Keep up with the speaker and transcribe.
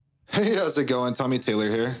Hey, how's it going? Tommy Taylor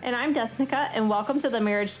here. And I'm Desnekka, and welcome to the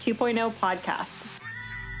Marriage 2.0 podcast.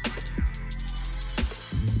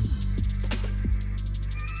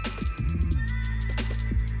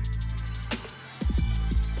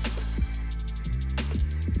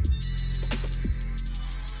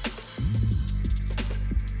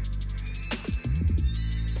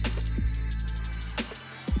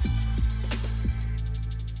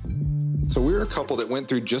 So we're a couple that went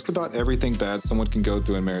through just about everything bad someone can go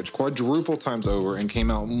through in marriage, quadruple times over, and came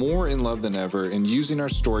out more in love than ever, and using our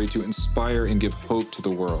story to inspire and give hope to the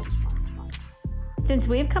world. Since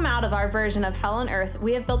we've come out of our version of hell on earth,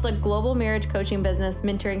 we have built a global marriage coaching business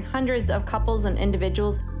mentoring hundreds of couples and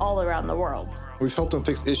individuals all around the world. We've helped them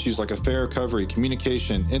fix issues like affair recovery,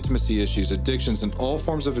 communication, intimacy issues, addictions, and all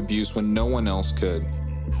forms of abuse when no one else could.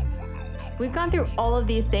 We've gone through all of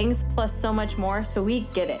these things, plus so much more, so we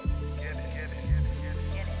get it.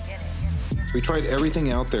 We tried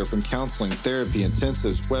everything out there, from counseling, therapy,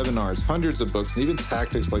 intensives, webinars, hundreds of books, and even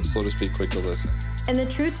tactics like slow to speak, quick to listen. And the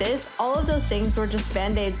truth is, all of those things were just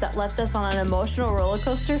band-aids that left us on an emotional roller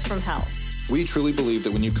coaster from hell. We truly believe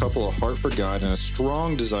that when you couple a heart for God and a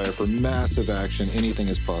strong desire for massive action, anything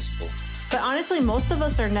is possible. But honestly, most of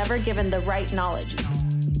us are never given the right knowledge.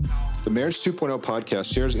 The Marriage 2.0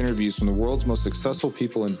 podcast shares interviews from the world's most successful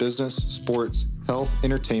people in business, sports, health,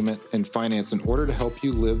 entertainment, and finance in order to help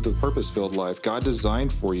you live the purpose-filled life God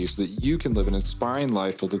designed for you so that you can live an inspiring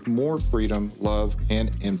life filled with more freedom, love,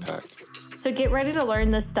 and impact. So get ready to learn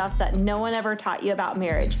the stuff that no one ever taught you about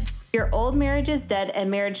marriage. Your old marriage is dead, and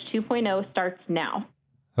Marriage 2.0 starts now.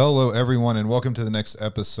 Hello, everyone, and welcome to the next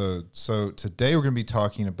episode. So today we're going to be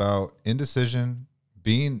talking about indecision,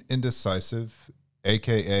 being indecisive,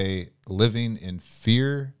 aka living in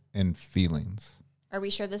fear and feelings. Are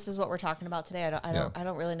we sure this is what we're talking about today? I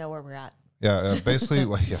don't really know where we're at. Yeah, basically,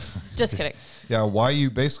 Just kidding. Yeah, why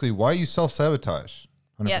you self-sabotage?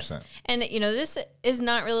 100%. Yes, and this is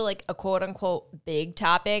not really like a quote unquote big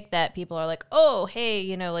topic that people are like, oh,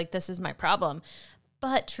 hey, like this is my problem.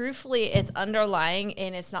 But truthfully, it's underlying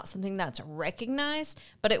and it's not something that's recognized,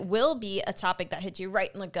 but it will be a topic that hits you right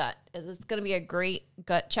in the gut. It's going to be a great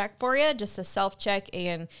gut check for you, just a self-check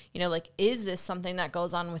and, is this something that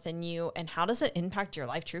goes on within you and how does it impact your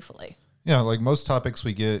life truthfully? Yeah, like most topics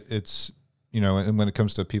we get, it's, and when it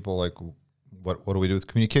comes to people, like what do we do with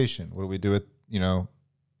communication? What do we do with,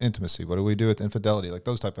 intimacy? What do we do with infidelity? Like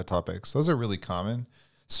those type of topics. Those are really common,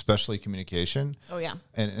 especially communication. Oh, yeah.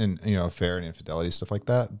 And affair and infidelity, stuff like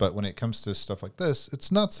that. But when it comes to stuff like this,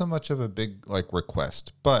 it's not so much of a big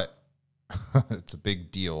request, but it's a big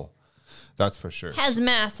deal. That's for sure. Has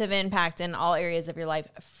massive impact in all areas of your life,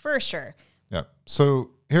 for sure. Yeah.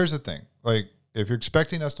 So here's the thing. Like, if you're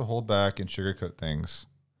expecting us to hold back and sugarcoat things,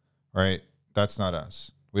 right, that's not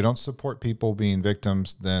us. We don't support people being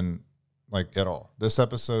victims then, at all. This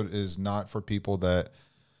episode is not for people that,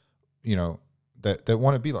 that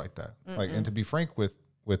want to be like that. Mm-mm. And to be frank with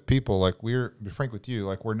people, be frank with you,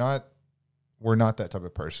 we're not that type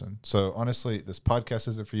of person. So honestly, this podcast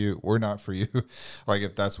isn't for you. We're not for you.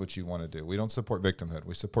 If that's what you want to do, we don't support victimhood.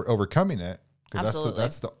 We support overcoming it because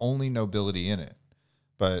that's the only nobility in it.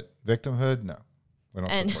 But victimhood, no, we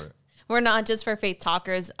don't support it. We're not just for faith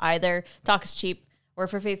talkers either. Talk is cheap. We're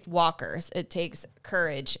for faith walkers. It takes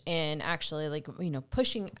courage and actually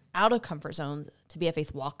pushing out of comfort zones to be a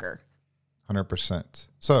faith walker. 100%.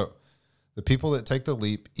 So the people that take the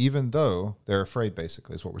leap, even though they're afraid,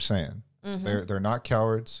 basically, is what we're saying. Mm-hmm. They're not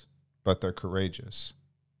cowards, but they're courageous.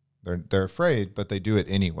 They're afraid, but they do it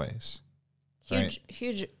anyways.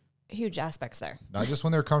 Huge aspects there. Not just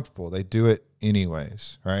when they're comfortable, they do it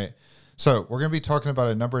anyways, right? So we're going to be talking about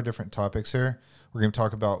a number of different topics here. We're going to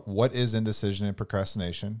talk about what is indecision and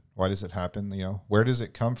procrastination. Why does it happen? Where does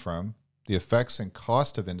it come from? The effects and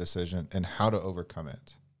cost of indecision and how to overcome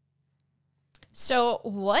it. So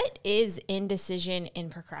what is indecision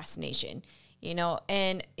and procrastination?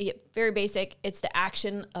 And very basic, it's the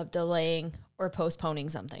action of delaying or postponing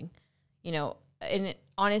something, and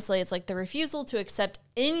honestly, it's like the refusal to accept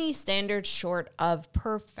any standard short of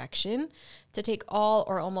perfection, to take all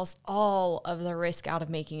or almost all of the risk out of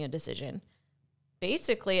making a decision.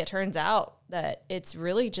 Basically, it turns out that it's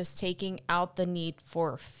really just taking out the need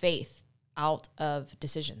for faith out of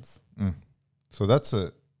decisions. So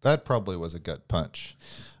that probably was a gut punch,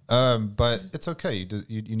 but it's okay.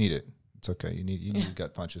 You need it. It's okay. You need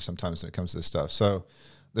gut punches sometimes when it comes to this stuff. So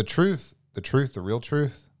the real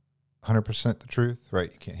truth, 100% the truth,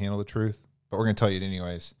 right? You can't handle the truth, but we're going to tell you it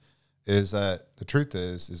anyways, is that the truth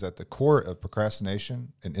is that the core of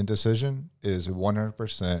procrastination and indecision is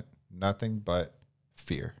 100% nothing but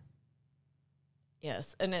fear.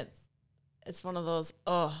 Yes. And it's one of those,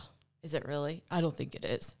 Is it really? I don't think it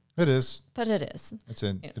is. It is. But it is.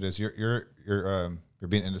 It is. You're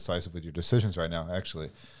being indecisive with your decisions right now, actually.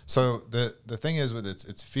 So the thing is with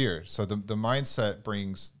it's fear. So the mindset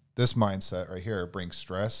this mindset right here brings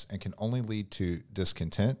stress and can only lead to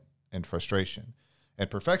discontent and frustration. And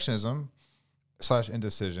perfectionism /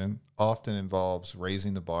 indecision often involves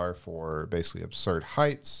raising the bar for basically absurd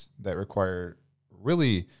heights that require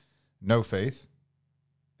really no faith,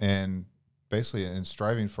 and basically in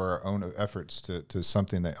striving for our own efforts to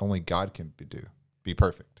something that only God can be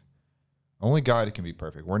perfect. Only God can be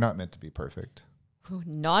perfect. We're not meant to be perfect.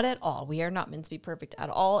 Not at all. We are not meant to be perfect at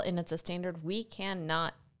all. And it's a standard we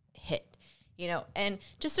cannot hit, and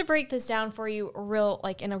just to break this down for you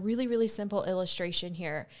in a really, really simple illustration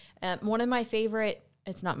here. One of my favorite,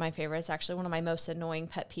 it's not my favorite, it's actually one of my most annoying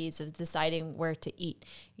pet peeves is deciding where to eat,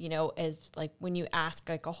 is like when you ask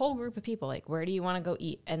like a whole group of people, like, where do you want to go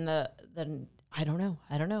eat? And the I don't know.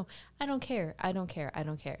 I don't care.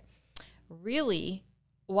 Really,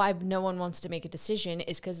 why no one wants to make a decision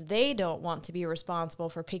is because they don't want to be responsible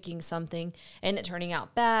for picking something and it turning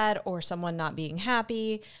out bad, or someone not being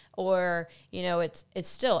happy, or, it's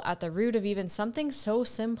still at the root of even something so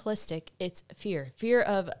simplistic. It's fear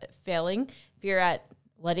of failing, fear at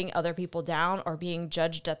letting other people down, or being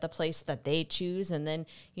judged at the place that they choose. And then,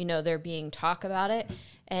 they're being talk about it.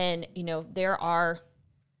 And,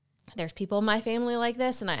 there's people in my family like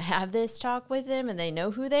this, and I have this talk with them and they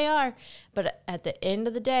know who they are. But at the end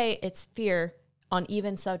of the day, it's fear on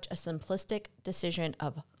even such a simplistic decision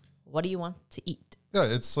of what do you want to eat? Yeah,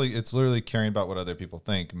 it's literally caring about what other people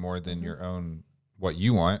think more than your own, what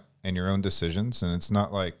you want and your own decisions. And it's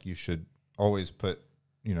not like you should always put,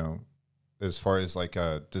 as far as like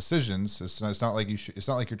decisions, it's not like it's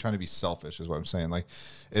not like you're trying to be selfish is what I'm saying. Like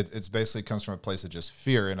it's basically comes from a place of just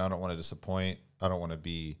fear, and I don't want to disappoint. I don't want to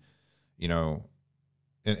be, in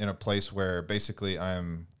a place where basically I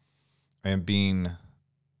am being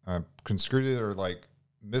conscripted or like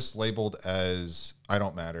mislabeled as I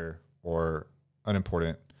don't matter or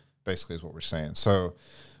unimportant, basically is what we're saying. So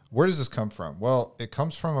where does this come from? Well, it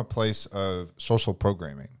comes from a place of social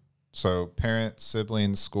programming. So parents,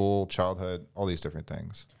 siblings, school, childhood, all these different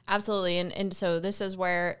things. Absolutely. And so this is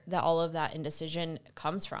where all of that indecision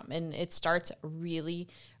comes from. And it starts really,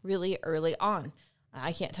 really early on.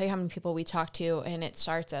 I can't tell you how many people we talk to, and it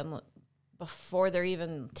starts before they're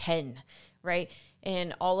even 10, right?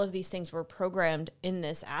 And all of these things were programmed in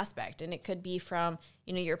this aspect. And it could be from,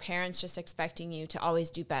 your parents just expecting you to always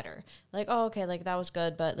do better. Like, oh, okay, like that was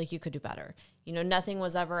good, but like you could do better. Nothing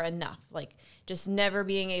was ever enough. Like just never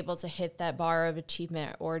being able to hit that bar of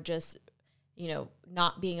achievement, or just,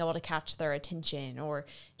 not being able to catch their attention, or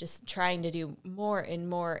just trying to do more and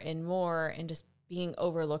more and more, and just being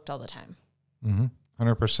overlooked all the time.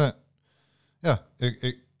 100%. Yeah.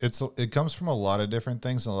 It comes from a lot of different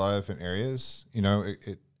things in a lot of different areas.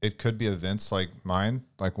 It could be events like mine,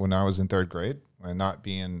 like when I was in third grade and not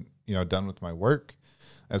being, done with my work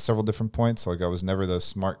at several different points. Like I was never the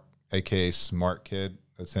smart, AKA smart kid,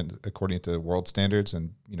 according to world standards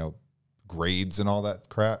and, grades and all that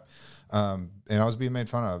crap. And I was being made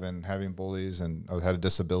fun of and having bullies, and I had a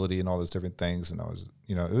disability and all those different things. And I was,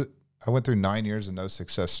 I went through 9 years of no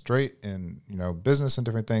success straight in, business and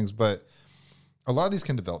different things, but a lot of these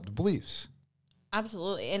can develop beliefs.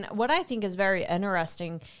 Absolutely. And what I think is very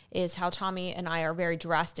interesting is how Tommy and I are very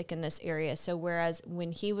drastic in this area. So whereas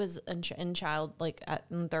when he was in child, like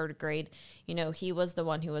in third grade, he was the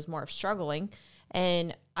one who was more struggling.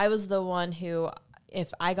 And I was the one who,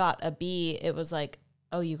 if I got a B, it was like,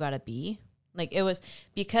 oh, you got a B? Like it was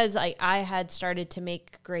because I had started to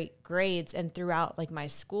make great grades, and throughout like my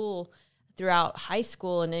school, throughout high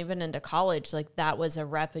school and even into college, like that was a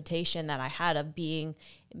reputation that I had of being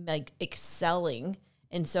like excelling.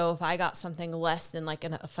 And so if I got something less than like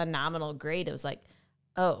a phenomenal grade, it was like,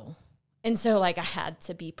 oh. And so like I had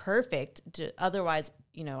to be perfect. Otherwise,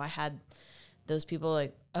 I had those people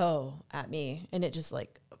like, oh, at me. And it just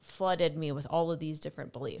like flooded me with all of these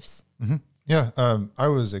different beliefs. Mm-hmm. Yeah, I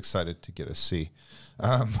was excited to get a C.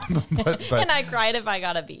 But and I cried if I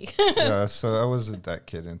got a B. Yeah, so I wasn't that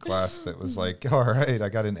kid in class that was like, all right, I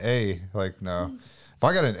got an A. Like, no. If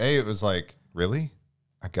I got an A, it was like, really?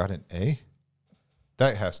 I got an A?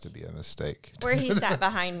 That has to be a mistake. Where he sat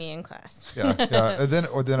behind me in class. Yeah. And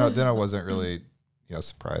then I wasn't really,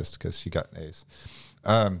 surprised because she got an A's.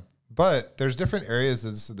 But there's different areas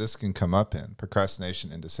that this can come up in: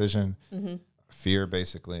 procrastination, indecision, fear,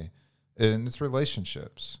 basically, and it's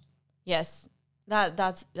relationships. Yes.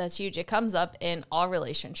 That's huge. It comes up in all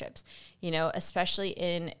relationships, especially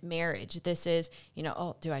in marriage. This is,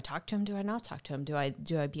 oh, do I talk to him? Do I not talk to him? Do I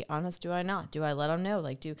be honest? Do I not? Do I let him know?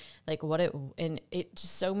 And it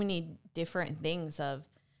just so many different things of,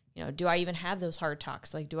 do I even have those hard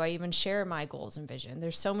talks? Like, do I even share my goals and vision?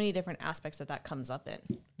 There's so many different aspects that comes up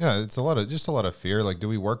in. Yeah. It's a lot of fear. Like, do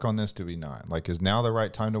we work on this? Do we not? Like, is now the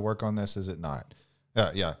right time to work on this? Is it not?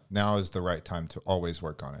 Yeah. Now is the right time to always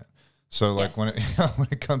work on it. So like when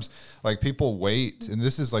it comes, like people wait, and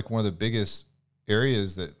this is like one of the biggest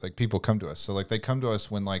areas that like people come to us. So like they come to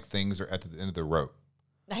us when like things are at the end of the rope.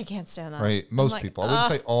 I can't stand that. Right. Most people, I wouldn't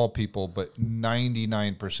say all people, but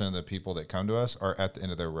 99% of the people that come to us are at the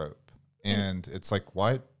end of their rope. And it's like,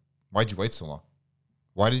 why'd you wait so long?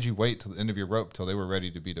 Why did you wait till the end of your rope till they were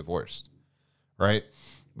ready to be divorced? Right.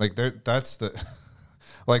 Like that's the,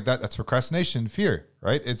 like that's procrastination, fear,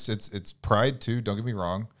 right? It's pride too. Don't get me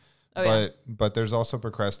wrong. Oh, but there's also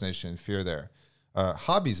procrastination and fear there.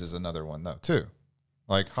 Hobbies is another one though too.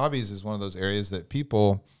 Like hobbies is one of those areas that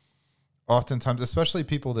people oftentimes, especially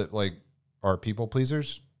people that like are people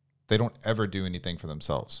pleasers, they don't ever do anything for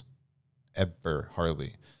themselves, ever,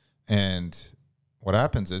 hardly. And what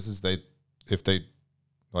happens is if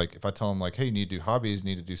I tell them like, hey, you need to do hobbies, you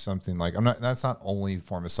need to do something like, that's not only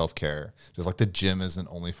form of self-care. Just like the gym isn't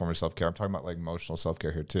only form of self-care. I'm talking about like emotional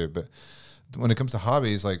self-care here too. But when it comes to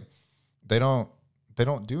hobbies, like they don't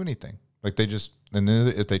do anything. Like they just, and then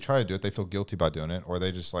if they try to do it, they feel guilty about doing it, or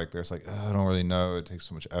they just like, they're just like, oh, I don't really know. It takes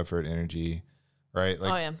so much effort, energy, right?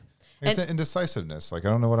 Like, it's indecisiveness. Like, I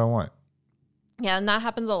don't know what I want. Yeah. And that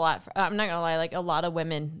happens a lot. I'm not gonna lie. Like a lot of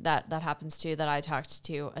women that happens to, that I talked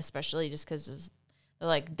to, especially just because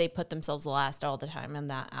like they put themselves last all the time in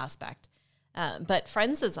that aspect. But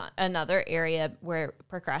friends is another area where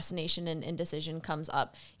procrastination and indecision comes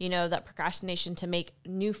up. That procrastination to make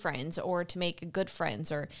new friends or to make good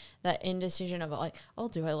friends, or that indecision of like, oh,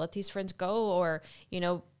 do I let these friends go? Or,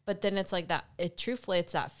 but then it's like that, truthfully,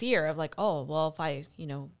 it's that fear of like, oh, well, if I,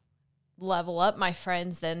 level up my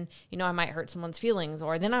friends, then, I might hurt someone's feelings,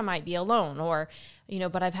 or then I might be alone, or,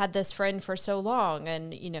 but I've had this friend for so long,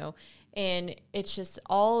 and, and it's just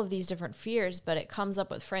all of these different fears, but it comes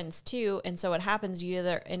up with friends too. And so what happens, you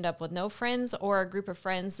either end up with no friends or a group of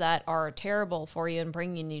friends that are terrible for you and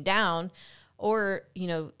bringing you down, or,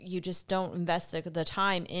 you just don't invest the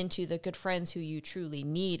time into the good friends who you truly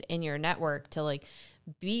need in your network to like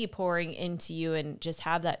be pouring into you and just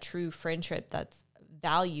have that true friendship that's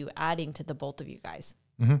value adding to the both of you guys.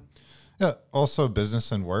 Mm-hmm. Yeah. Also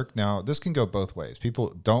business and work. Now this can go both ways.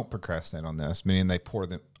 People don't procrastinate on this, meaning they pour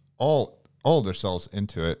them all of themselves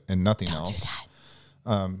into it and nothing else. Do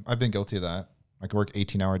that. I've been guilty of that. I could work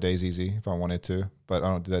 18-hour days easy if I wanted to, but I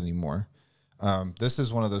don't do that anymore. This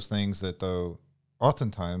is one of those things that though,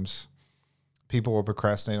 oftentimes people will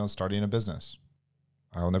procrastinate on starting a business.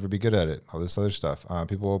 I'll never be good at it. All this other stuff.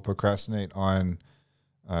 People will procrastinate on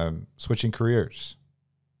switching careers,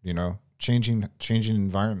 changing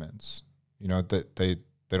environments, that they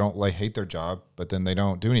don't like hate their job, but then they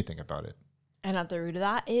don't do anything about it. And at the root of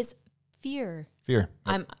that is fear. Yep.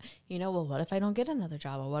 Well, what if I don't get another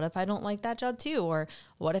job? Or what if I don't like that job too? Or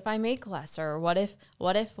what if I make less? Or what if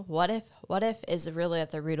is really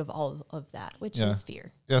at the root of all of that, which is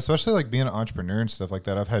fear. Yeah. Especially like being an entrepreneur and stuff like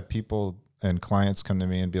that. I've had people and clients come to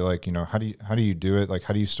me and be like, how do you do it? Like,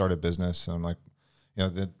 how do you start a business? And I'm like,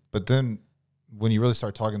 but then when you really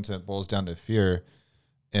start talking to it, boils down to fear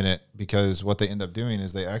in it, because what they end up doing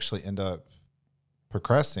is they actually end up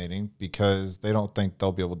procrastinating because they don't think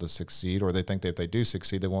they'll be able to succeed, or they think that if they do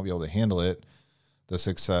succeed, they won't be able to handle it, the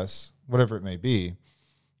success, whatever it may be.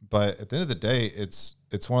 But at the end of the day, it's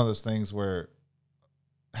one of those things where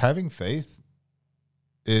having faith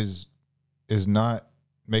is not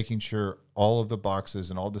making sure all of the boxes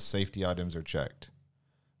and all the safety items are checked.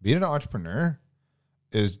 Being an entrepreneur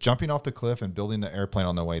is jumping off the cliff and building the airplane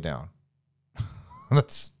on the way down.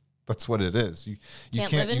 That's what it is. You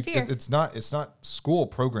can't live in fear. It's not school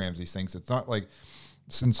programs, these things. It's not like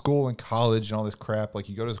it's in school and college and all this crap. Like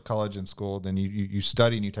you go to college and school, then you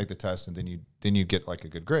study and you take the test, and then you get like a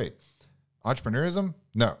good grade. Entrepreneurism?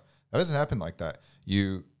 No, that doesn't happen like that.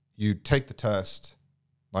 You take the test,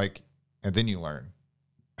 like, and then you learn.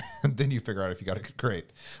 And then you figure out if you got a good grade.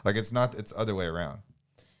 Like it's the other way around.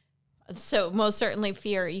 So most certainly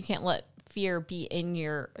fear, you can't let fear be in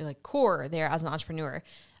your like core there as an entrepreneur.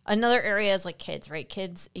 Another area is like kids, right?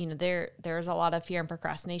 Kids, there's a lot of fear and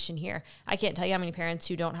procrastination here. I can't tell you how many parents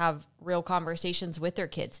who don't have real conversations with their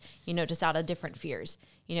kids, just out of different fears,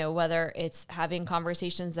 whether it's having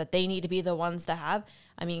conversations that they need to be the ones to have.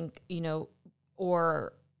 I mean,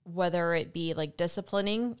 or whether it be like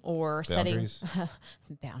disciplining or Boundaries. setting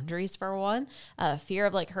boundaries for one, fear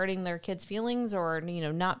of like hurting their kids' feelings or,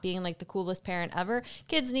 not being like the coolest parent ever.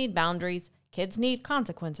 Kids need boundaries. Kids need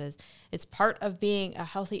consequences. It's part of being a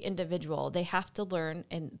healthy individual. They have to learn,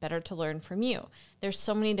 and better to learn from you. There's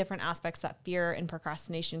so many different aspects that fear and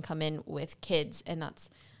procrastination come in with kids, and that's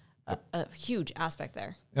a huge aspect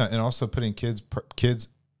there. Yeah, and also putting kids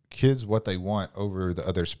what they want over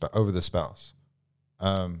the spouse.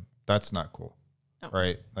 That's not cool,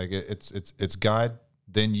 right? Like it's God,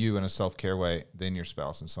 then you in a self-care way, then your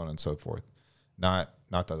spouse, and so on and so forth. Not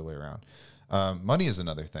the other way around. Money is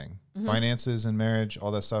another thing. Finances in marriage,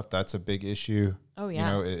 all that stuff. That's a big issue. Oh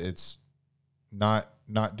yeah. It's not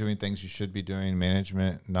doing things you should be doing.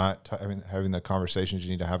 Management, not having the conversations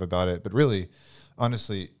you need to have about it. But really,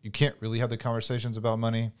 honestly, you can't really have the conversations about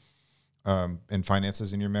money and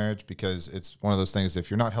finances in your marriage, because it's one of those things. If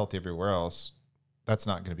you're not healthy everywhere else, that's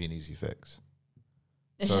not going to be an easy fix.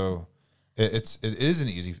 So it is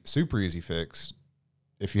an super easy fix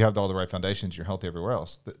if you have all the right foundations. You're healthy everywhere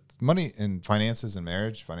else. The money and finances and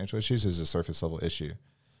marriage, financial issues, is a surface level issue.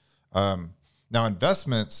 Now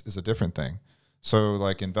investments is a different thing. So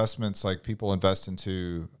like investments, like people invest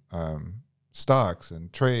into stocks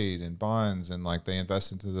and trade and bonds, and like they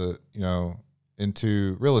invest into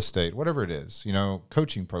into real estate, whatever it is,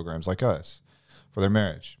 coaching programs like us for their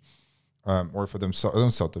marriage. Or for their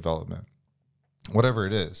own self-development, whatever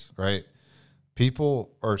it is, right?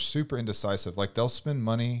 People are super indecisive. Like they'll spend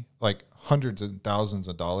money, like hundreds and thousands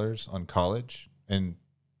of dollars on college, and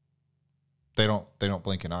they don't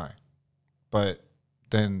blink an eye. But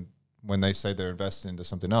then when they say they're investing into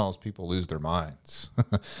something else, people lose their minds,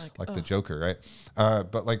 like the Joker, right?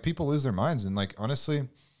 But like people lose their minds, and like honestly,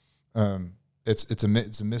 it's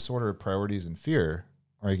a misorder of priorities and fear.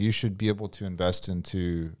 Like you should be able to invest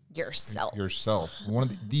into yourself. One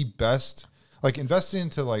of the best, like investing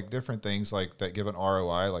into like different things like that give an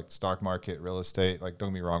ROI, like stock market, real estate. Like don't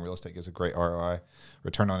get me wrong, real estate gives a great ROI,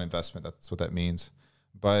 return on investment. That's what that means.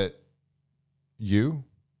 But you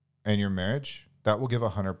and your marriage, that will give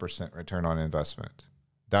 100% return on investment.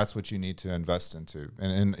 That's what you need to invest into,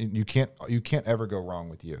 and you can't ever go wrong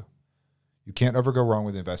with you. You can't ever go wrong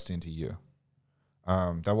with investing into you.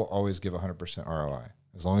 That will always give 100% ROI.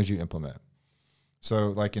 As long as you implement. So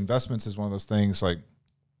like investments is one of those things, like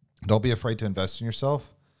don't be afraid to invest in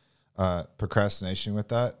yourself. Procrastination with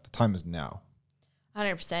that, the time is now.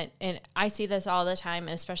 100%. And I see this all the time,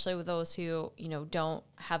 and especially with those who, don't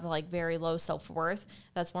have like very low self-worth.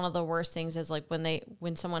 That's one of the worst things is like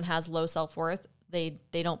when someone has low self-worth, they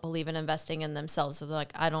don't believe in investing in themselves. So they're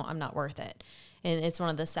like, I'm not worth it. And it's one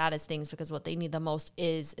of the saddest things, because what they need the most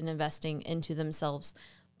is in investing into themselves,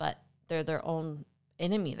 but they're their own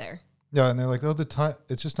enemy there. Yeah, and they're like, the time,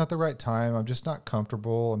 it's just not the right time. I'm just not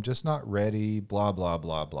comfortable. I'm just not ready, blah, blah,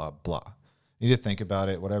 blah, blah, blah. You need to think about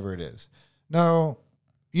it, whatever it is. No,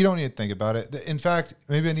 you don't need to think about it. In fact,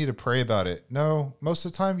 maybe I need to pray about it. No, most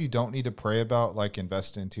of the time you don't need to pray about like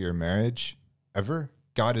investing into your marriage ever.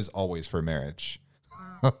 God is always for marriage.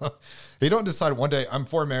 You don't decide one day I'm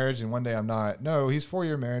for marriage and one day I'm not. No, he's for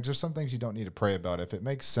your marriage. There's some things you don't need to pray about. If it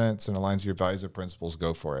makes sense and aligns with your values or principles,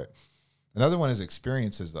 go for it. Another one is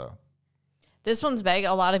experiences, though. This one's big.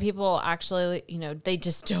 A lot of people actually, they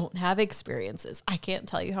just don't have experiences. I can't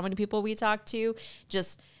tell you how many people we talk to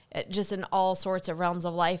just in all sorts of realms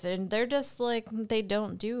of life. And they're just like, they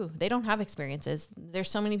don't have experiences. There's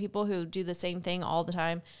so many people who do the same thing all the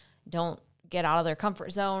time, don't get out of their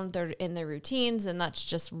comfort zone. They're in their routines, and that's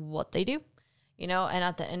just what they do. And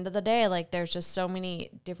at the end of the day, like there's just so many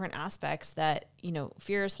different aspects that,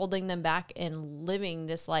 fear is holding them back in living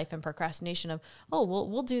this life, and procrastination of,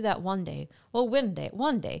 we'll do that one day. Well,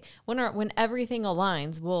 one day, when everything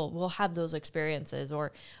aligns, we'll have those experiences,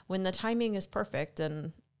 or when the timing is perfect.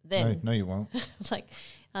 And then no, you won't. Like,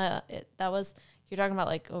 you're talking about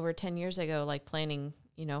like over 10 years ago, like planning,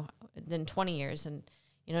 then 20 years, and,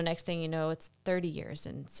 next thing you know, it's 30 years.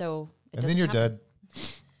 And so, and then you're dead.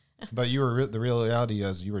 But the reality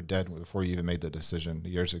is you were dead before you even made the decision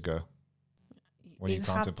years ago. When you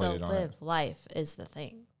contemplated on it. Live life is the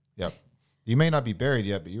thing. Yep. You may not be buried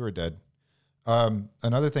yet, but you were dead.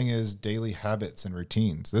 Another thing is daily habits and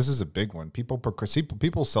routines. This is a big one.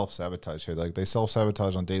 People self-sabotage here. Like they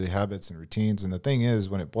self-sabotage on daily habits and routines. And the thing is,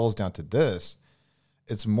 when it boils down to this,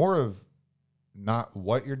 it's more of not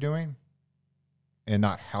what you're doing and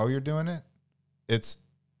not how you're doing it. It's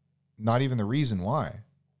not even the reason why.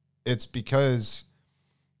 It's because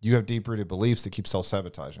you have deep-rooted beliefs that keep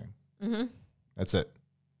self-sabotaging. Mm-hmm. That's it.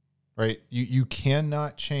 Right? You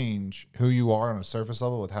cannot change who you are on a surface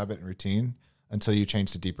level with habit and routine until you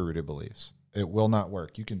change the deeper-rooted beliefs. It will not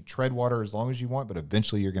work. You can tread water as long as you want, but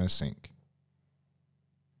eventually you're going to sink.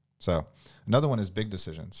 So another one is big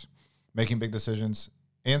decisions, making big decisions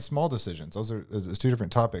and small decisions. Those are it's two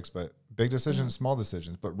different topics, but big decisions, small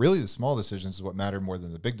decisions. But really the small decisions is what matter more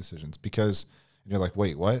than the big decisions, because you're like,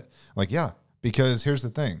 wait, what? I'm like, yeah, because here's the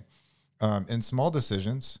thing. In small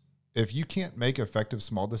decisions, if you can't make effective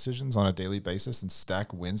small decisions on a daily basis and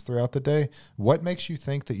stack wins throughout the day, what makes you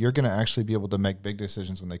think that you're going to actually be able to make big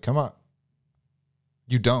decisions when they come up?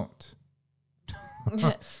 You don't.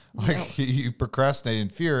 You procrastinate in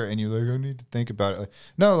fear and you're like, I need to think about it. Like,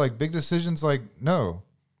 no, like big decisions, like, no.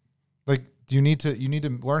 Like you need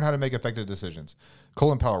to learn how to make effective decisions.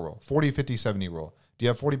 Colin Powell rule, 40, 50, 70 rule. Do you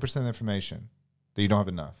have 40% of the information that you don't have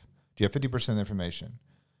enough? Do you have 50% of the information?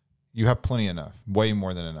 You have plenty enough, way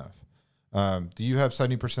more than enough. Do you have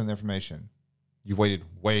 70% of the information? You've waited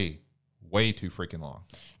way too freaking long.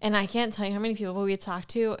 And I can't tell you how many people we talk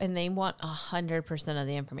to and they want 100% of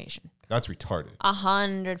the information. That's retarded.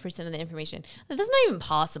 100% of the information. That's not even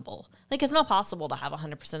possible. Like, it's not possible to have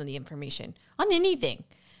 100% of the information on anything,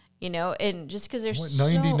 you know, and just because there's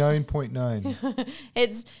 99.9.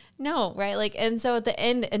 It's no, right? Like, and so at the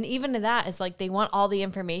end, and even to that, it's like they want all the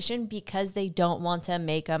information because they don't want to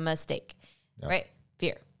make a mistake, right?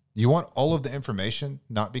 Fear. You want all of the information,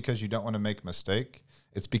 not because you don't want to make a mistake.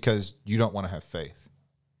 It's because you don't want to have faith.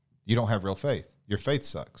 You don't have real faith. Your faith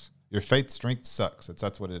sucks. Your faith strength sucks.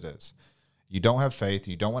 That's what it is. You don't have faith.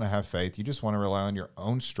 You don't want to have faith. You just want to rely on your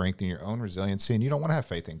own strength and your own resiliency, and you don't want to have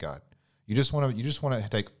faith in God. You just want to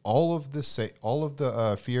take all of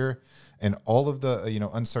the fear and all of the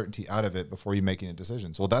uncertainty out of it before you make any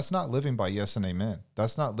decisions. Well, that's not living by yes and amen.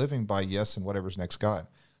 That's not living by yes and whatever's next God.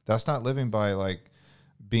 That's not living by like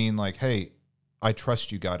being like, hey, I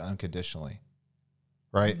trust you, God, unconditionally.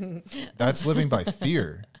 Right? That's living by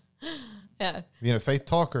fear. Yeah. Being a faith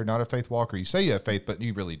talker, not a faith walker. You say you have faith, but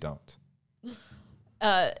you really don't.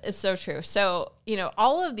 It's so true. So,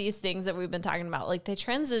 all of these things that we've been talking about, like the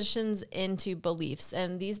transitions into beliefs,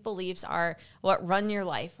 and these beliefs are what run your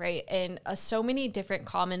life, right? And so many different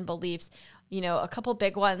common beliefs, a couple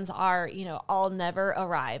big ones are, I'll never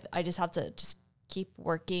arrive. I just have to just keep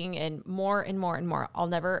working and more and more and more. I'll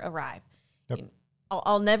never arrive. Yep.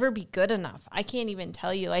 I'll never be good enough. I can't even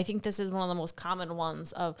tell you. I think this is one of the most common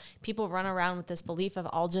ones of people run around with this belief of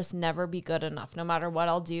I'll just never be good enough. No matter what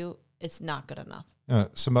I'll do, it's not good enough.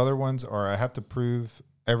 Some other ones are I have to prove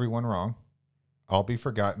everyone wrong. I'll be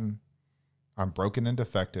forgotten. I'm broken and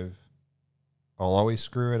defective. I'll always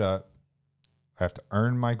screw it up. I have to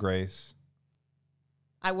earn my grace.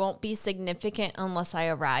 I won't be significant unless I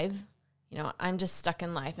arrive. I'm just stuck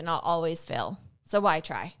in life and I'll always fail. So why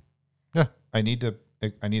try? Yeah. I need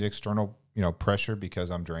external, pressure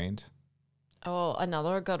because I'm drained. Oh,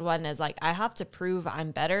 another good one is like, I have to prove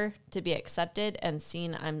I'm better to be accepted and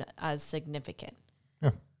seen I'm as significant.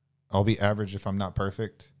 Yeah. I'll be average if I'm not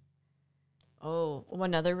perfect. Oh,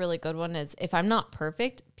 another really good one is if I'm not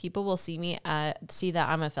perfect, people will see that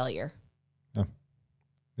I'm a failure. Yeah.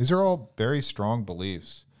 These are all very strong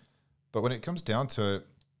beliefs. But when it comes down to it,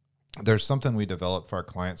 there's something we develop for our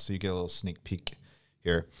clients. So you get a little sneak peek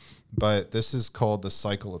here. But this is called the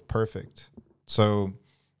cycle of perfect. So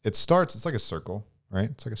it's like a circle, right?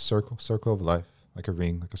 It's like a circle of life, like a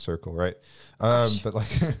ring, like a circle, right? But like,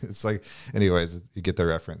 it's like, anyways, you get the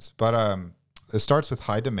reference. But it starts with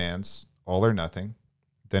high demands, all or nothing.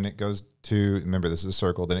 Then it goes to, remember, this is a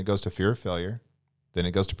circle. Then it goes to fear of failure. Then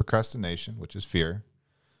it goes to procrastination, which is fear.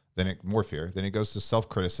 More fear. Then it goes to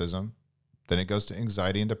self-criticism. Then it goes to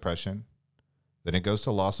anxiety and depression. Then it goes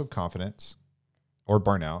to loss of confidence or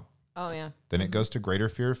burnout. Oh, yeah. Then it goes to greater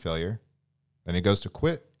fear of failure. Then it goes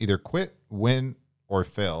to either quit, win, or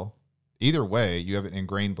fail. Either way, you have an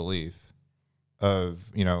ingrained belief of,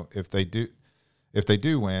 if they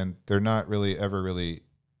do win, they're not really ever really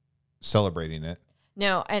celebrating it.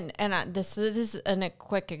 No, and this is a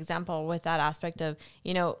quick example with that aspect of,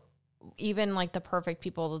 even like the perfect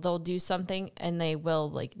people, they'll do something and they will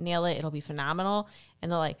like nail it. It'll be phenomenal.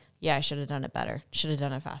 And they're like, yeah, I should have done it better. Should have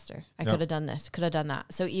done it faster. I could have done this, could have done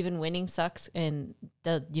that. So even winning sucks and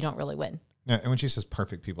you don't really win. Yeah. And when she says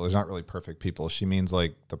perfect people, there's not really perfect people. She means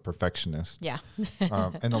like the perfectionist. Yeah.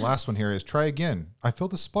 And the last one here is try again. I feel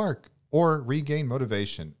the spark or regain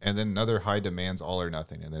motivation. And then another high demands, all or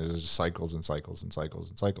nothing. And there's just cycles and cycles and cycles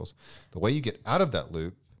and cycles. The way you get out of that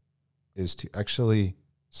loop is to actually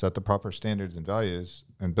set the proper standards and values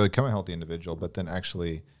and become a healthy individual, but then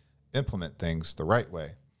actually implement things the right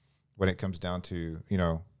way when it comes down to,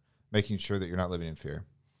 making sure that you're not living in fear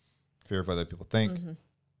of what other people think,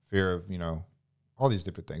 fear of, all these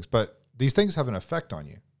different things. But these things have an effect on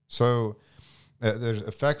you. So There's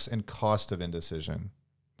effects and cost of indecision.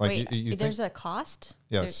 Like Wait, you there's think, a cost?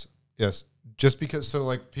 yes. Just because, so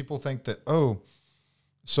like people think that,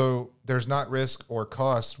 so there's not risk or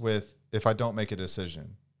cost with if I don't make a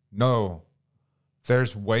decision. No,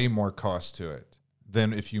 there's way more cost to it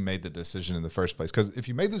than if you made the decision in the first place. Because if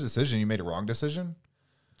you made the decision, you made a wrong decision.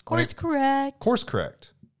 Course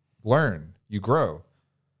correct. Learn. You grow.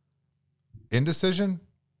 Indecision,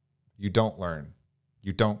 you don't learn.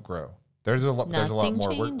 You don't grow. There's a lot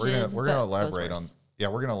more. We're gonna elaborate on. Yeah,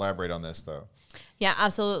 we're gonna elaborate on this though. Yeah,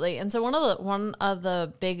 absolutely. And so one of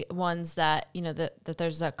the big ones that, that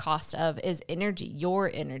there's a cost of is energy, your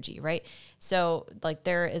energy, right? So like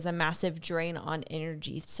there is a massive drain on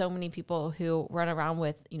energy. So many people who run around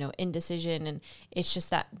with, indecision, and it's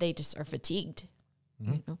just that they just are fatigued,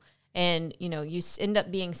 and, you end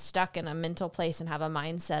up being stuck in a mental place and have a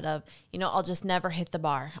mindset of, I'll just never hit the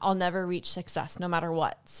bar. I'll never reach success no matter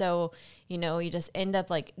what. So, you just end up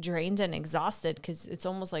like drained and exhausted because it's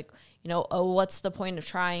almost like, what's the point of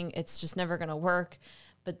trying? It's just never going to work.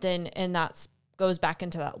 But then, and that goes back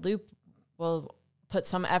into that loop. We'll put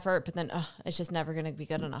some effort, but then it's just never going to be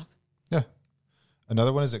good enough. Yeah.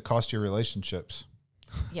 Another one is it costs your relationships.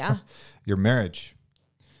 Yeah. Your marriage.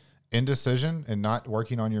 Indecision and not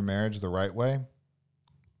working on your marriage the right way,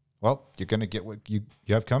 well, you're going to get what you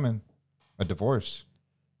have coming, a divorce.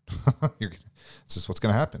 It's just what's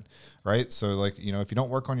going to happen, right? So like, if you don't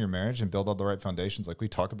work on your marriage and build all the right foundations like we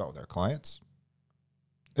talk about with our clients,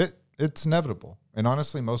 it's inevitable. And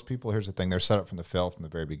honestly, most people, here's the thing, they're set up to fail from the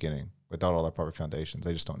very beginning without all the proper foundations.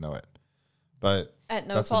 They just don't know it. But at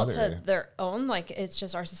no fault to their own, like it's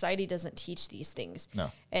just our society doesn't teach these things.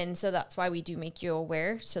 No. And so that's why we do make you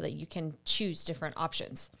aware so that you can choose different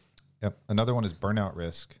options. Yep. Another one is burnout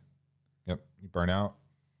risk. Yep. You burn out,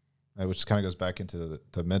 which kind of goes back into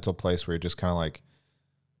the mental place where you're just kind of like,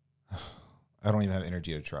 I don't even have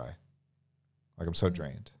energy to try. Like I'm so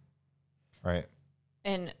drained. Right.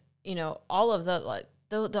 And, all of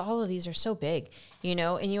all of these are so big,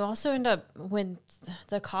 and you also end up when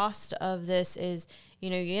the cost of this is,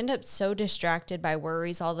 you end up so distracted by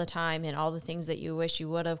worries all the time and all the things that you wish you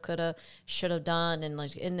would have, could have, should have done. And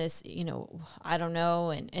like in this, I don't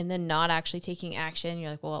know. And then not actually taking action.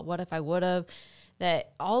 You're like, well, what if I would have?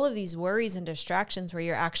 That all of these worries and distractions where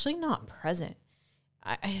you're actually not present.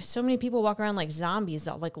 So many people walk around like zombies,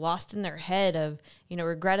 like lost in their head of,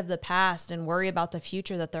 regret of the past and worry about the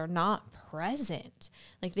future, that they're not present.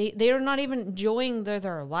 Like they are not even enjoying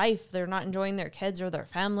their life. They're not enjoying their kids or their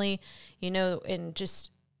family, and just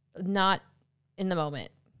not in the moment.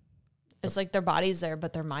 It's like their body's there,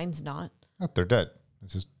 but their mind's not. They're dead.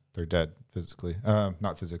 It's just, they're dead physically,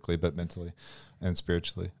 not physically, but mentally and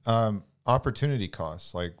spiritually. Opportunity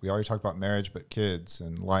costs. Like we already talked about marriage, but kids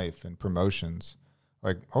and life and promotions.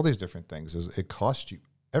 Like all these different things, it costs you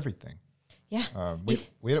everything. Yeah.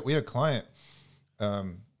 We had a client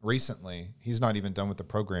recently. He's not even done with the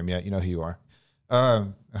program yet. You know who you are. I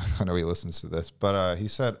know he listens to this, but he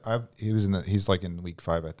said he's like in week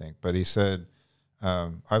 5, I think. But he said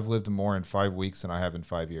I've lived more in 5 weeks than I have in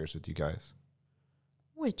 5 years with you guys.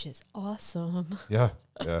 Which is awesome. Yeah.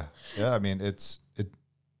 I mean,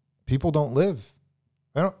 people don't live.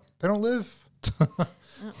 They don't live.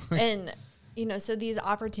 And so these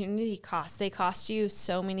opportunity costs, they cost you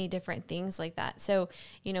so many different things like that. So,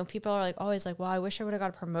 people are like always like, well, I wish I would have got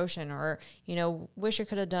a promotion, or, wish I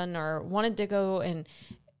could have done, or wanted to go, and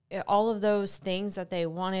all of those things that they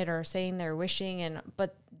wanted or saying they're wishing,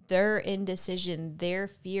 but their indecision, their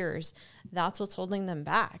fears, that's what's holding them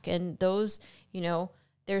back. And those,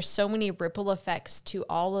 there's so many ripple effects to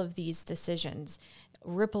all of these decisions.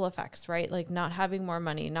 Ripple effects, right? Like not having more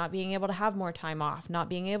money, not being able to have more time off, not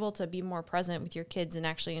being able to be more present with your kids and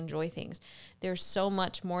actually enjoy things. There's so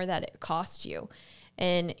much more that it costs you.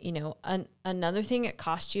 And, another thing it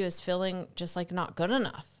costs you is feeling just like not good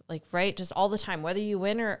enough, like, right? Just all the time, whether you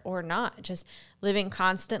win or not, just living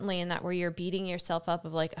constantly in that where you're beating yourself up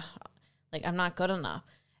of like I'm not good enough.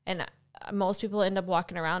 And most people end up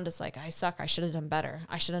walking around just like, I suck. I should have done better.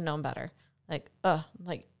 I should have known better. Like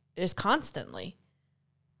it's constantly.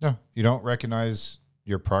 No, you don't recognize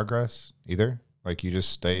your progress either. Like you just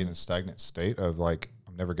stay in a stagnant state of like,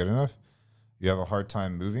 I'm never good enough. You have a hard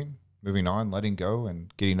time moving on, letting go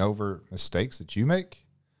and getting over mistakes that you make.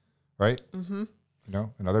 Right. Mm-hmm.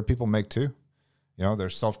 And other people make too.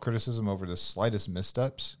 There's self-criticism over the slightest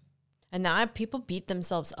missteps. And now people beat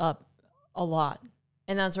themselves up a lot.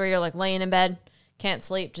 And that's where you're like laying in bed, can't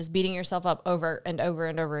sleep, just beating yourself up over and over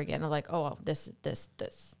and over again. I'm like, oh, this.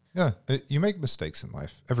 Yeah, you make mistakes in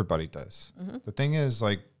life. Everybody does. Mm-hmm. The thing is,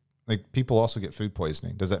 like people also get food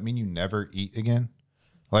poisoning. Does that mean you never eat again?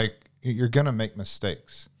 Like you're going to make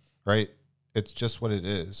mistakes, right? It's just what it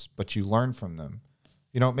is, but you learn from them.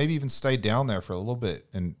 Maybe even stay down there for a little bit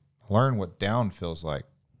and learn what down feels like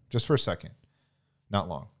just for a second, not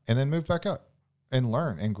long, and then move back up and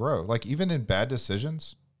learn and grow. Like even in bad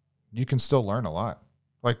decisions, you can still learn a lot.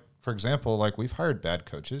 Like, for example, like we've hired bad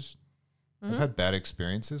coaches. We've had bad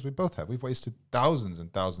experiences. We both have. We've wasted thousands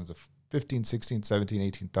and thousands of $15, $16,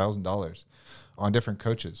 $17, $18,000 on different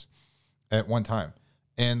coaches at one time.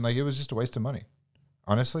 And like, it was just a waste of money,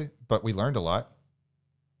 honestly, but we learned a lot.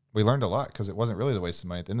 We learned a lot because it wasn't really the waste of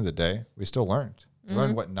money at the end of the day. We still learned. We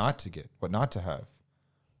learned what not to get, what not to have.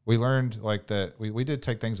 We learned like that. We did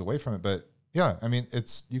take things away from it, but yeah, I mean,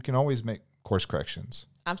 you can always make course corrections.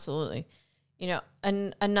 Absolutely.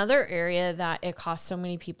 Another area that it costs so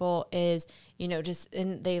many people is,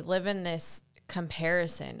 they live in this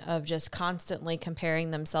comparison of just constantly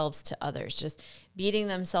comparing themselves to others, just beating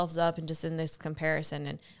themselves up and just in this comparison.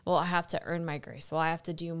 And, well, I have to earn my grace. Well, I have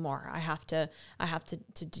to do more. I have to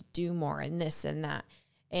do more and this and that.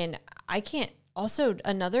 And also,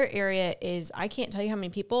 another area is I can't tell you how many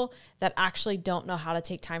people that actually don't know how to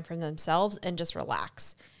take time for themselves and just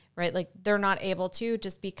relax, right? Like they're not able to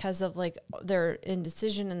just because of like their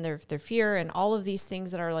indecision and their fear and all of these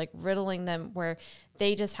things that are like riddling them, where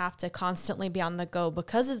they just have to constantly be on the go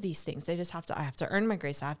because of these things. They just I have to earn my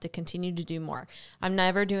grace. I have to continue to do more. I'm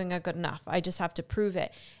never doing it good enough. I just have to prove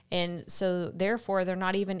it. And so therefore they're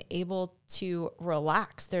not even able to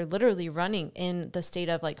relax. They're literally running in the state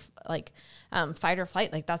of like fight or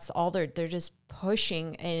flight. Like that's all they're just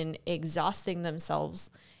pushing and exhausting themselves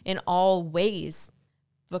in all ways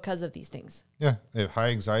because of these things. Yeah. They have high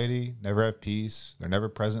anxiety, never have peace. They're never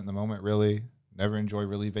present in the moment, really, never enjoy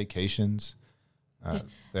really vacations.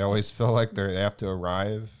 They always feel like they have to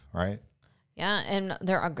arrive, right? Yeah, and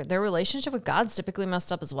their relationship with God's typically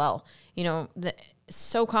messed up as well.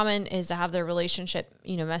 So common is to have their relationship,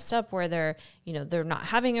 messed up where they're not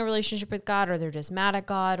having a relationship with God, or they're just mad at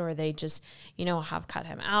God, or they just, have cut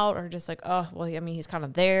him out, or just like, oh, well, I mean, he's kind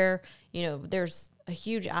of there. There's a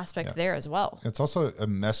huge aspect there as well. It's also a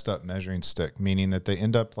messed up measuring stick, meaning that they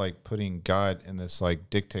end up like putting God in this like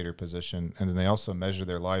dictator position, and then they also measure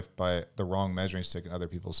their life by the wrong measuring stick and other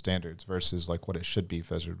people's standards versus like what it should be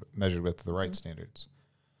measured with the right standards.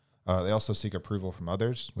 They also seek approval from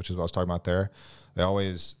others, which is what I was talking about there. They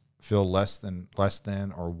always feel less than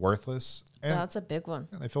or worthless. And that's a big one.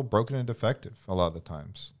 They feel broken and defective a lot of the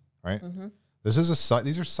times, right? Mm-hmm.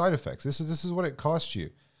 These are side effects. This is what it costs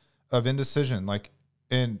you of indecision. Like,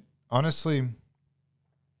 and honestly,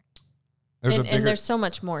 there's so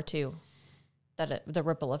much more too. The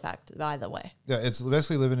ripple effect, by the way. Yeah, it's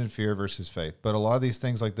basically living in fear versus faith. But a lot of these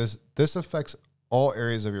things like this affects all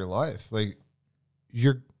areas of your life. Like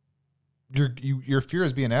your fear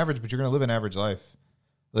is being average, but you're going to live an average life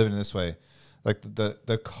living in this way. Like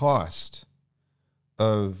the cost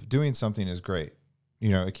of doing something is great.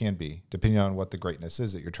 It can be, depending on what the greatness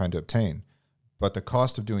is that you're trying to obtain. But the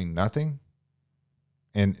cost of doing nothing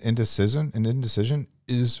and indecision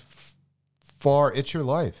is far. It's your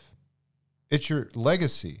life. It's your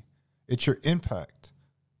legacy. It's your impact.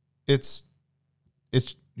 It's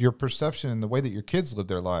your perception and the way that your kids live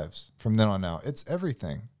their lives from then on out. It's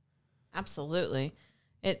everything. Absolutely.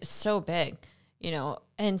 It's so big,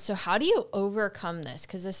 and so how do you overcome this?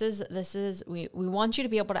 Because this is, we want you to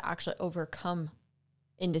be able to actually overcome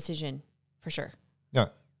indecision for sure. Yeah.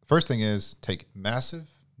 First thing is take massive,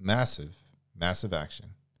 massive, massive action.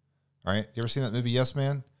 All right. You ever seen that movie, Yes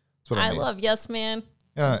Man? That's what I mean. Love Yes Man.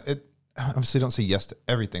 Yeah. Obviously don't say yes to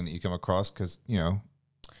everything that you come across. Cause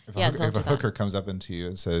if a hooker comes up into you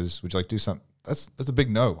and says, would you like to do something? That's a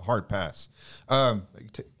big no, hard pass.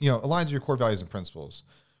 Aligns with your core values and principles,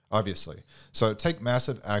 obviously. So take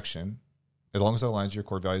massive action as long as it aligns with your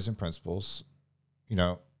core values and principles,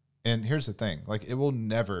 and here's the thing, like it will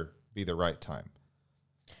never be the right time.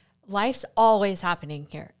 Life's always happening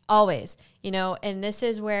here, always, and this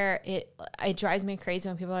is where it drives me crazy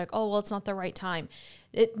when people are like, oh, well, it's not the right time.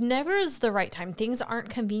 It never is the right time. Things aren't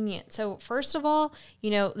convenient. So first of all,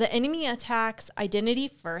 the enemy attacks identity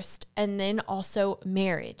first and then also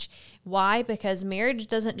marriage. Why? Because marriage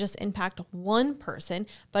doesn't just impact one person,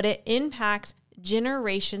 but it impacts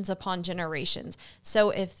generations upon generations. So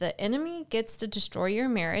if the enemy gets to destroy your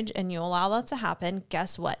marriage and you allow that to happen,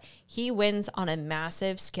 guess what? He wins on a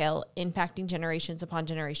massive scale, impacting generations upon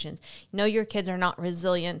generations. Your kids are not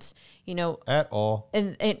resilient, at all.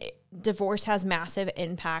 And divorce has massive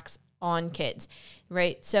impacts on kids,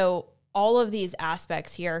 right? So all of these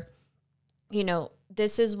aspects here,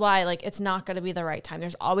 this is why, like, it's not going to be the right time.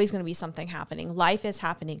 There's always going to be something happening. Life is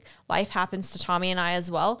happening. Life happens to Tommy and I as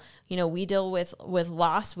well. We deal with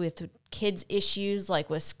loss, with kids issues, like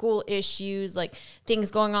with school issues, like things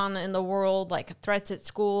going on in the world, like threats at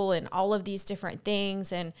school and all of these different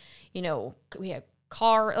things. And, we have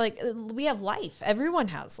we have life. Everyone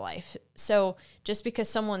has life. So just because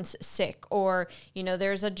someone's sick or,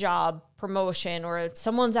 there's a job promotion or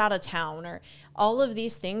someone's out of town or all of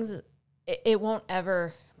these things, it won't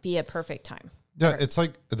ever be a perfect time. Yeah, it's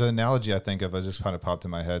like the analogy I think of, I just kind of popped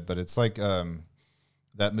in my head, but it's like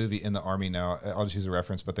that movie In the Army Now. I'll just use a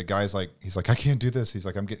reference, but the guy's like, he's like, I can't do this. He's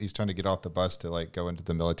like, he's trying to get off the bus to like go into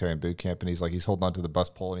the military and boot camp, and he's holding on to the bus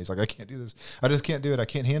pole, and he's like, I can't do this. I just can't do it. I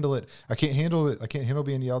can't handle it. I can't handle it. I can't handle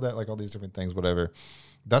being yelled at, like all these different things, whatever.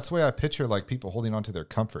 That's the way I picture like people holding on to their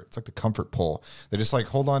comfort. It's like the comfort pole. They just like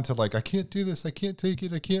hold on to like, I can't do this. I can't take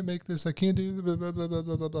it. I can't make this. I can't do blah, blah, blah, blah,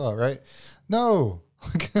 blah, blah, blah, right? No,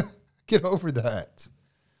 get over that.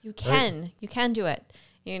 You can. Right? You can do it,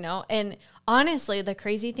 And honestly, the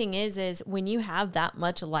crazy thing is when you have that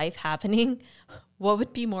much life happening, what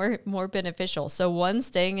would be more beneficial? So one,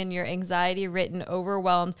 staying in your anxiety-ridden,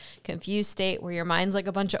 overwhelmed, confused state where your mind's like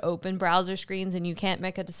a bunch of open browser screens and you can't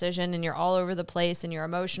make a decision and you're all over the place and you're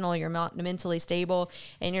emotional, you're not mentally stable,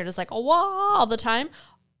 and you're just like, oh, wow, all the time.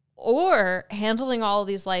 Or handling all of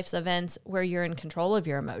these life's events where you're in control of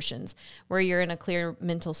your emotions, where you're in a clear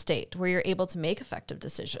mental state, where you're able to make effective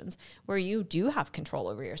decisions, where you do have control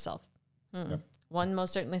over yourself. Yep. One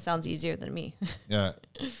most certainly sounds easier than me. Yeah.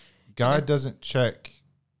 God doesn't check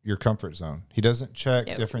your comfort zone. He doesn't check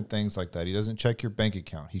different things like that. He doesn't check your bank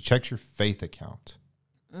account. He checks your faith account.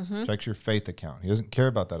 Checks your faith account. He doesn't care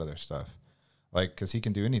about that other stuff. Like, because he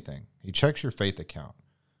can do anything. He checks your faith account.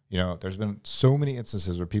 There's been so many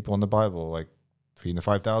instances where people in the Bible, like feeding the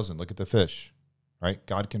 5,000, look at the fish, right?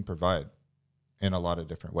 God can provide in a lot of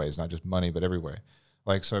different ways, not just money, but every way.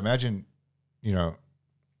 Like, so imagine,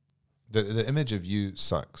 the image of you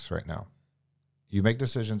sucks right now. You make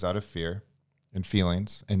decisions out of fear and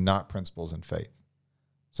feelings and not principles and faith.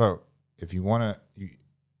 So if you want to,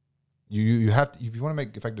 you have to, if you want to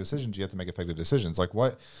make effective decisions, you have to make effective decisions. Like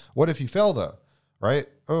what if you fail though, right?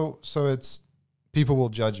 Oh, so it's, people will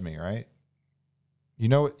judge me, right? You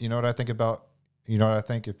know what I think about, what I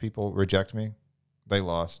think if people reject me, they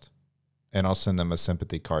lost. And I'll send them a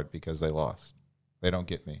sympathy card because they lost. They don't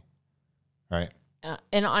get me, right?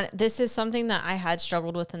 This is something that I had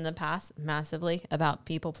struggled with in the past massively, about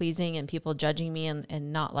people pleasing and people judging me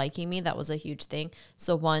and not liking me. That was a huge thing.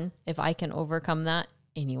 So one, if I can overcome that,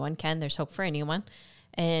 anyone can. There's hope for anyone.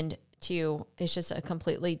 And two, it's just a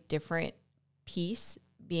completely different piece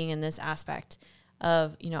being in this aspect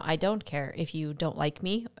of, I don't care if you don't like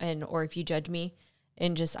me or if you judge me,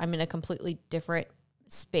 and just I'm in a completely different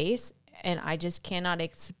space. And I just cannot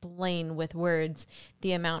explain with words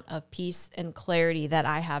the amount of peace and clarity that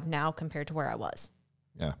I have now compared to where I was.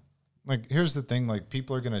 Yeah. Like, here's the thing, like,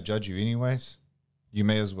 people are going to judge you anyways. You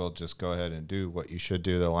may as well just go ahead and do what you should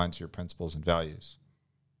do that aligns to your principles and values.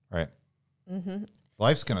 Right? Mm-hmm.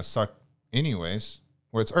 Life's going to suck anyways,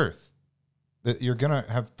 where it's earth. That you're going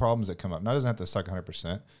to have problems that come up. Now, it doesn't have to suck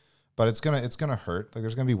 100%, but it's going to hurt. Like,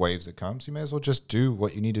 there's going to be waves that come. So you may as well just do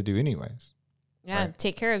what you need to do anyways. Yeah, right?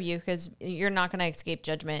 Take care of you, because you're not going to escape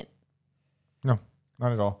judgment. No,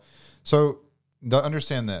 not at all. So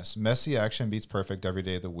understand this. Messy action beats perfect every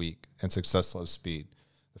day of the week, and success loves speed.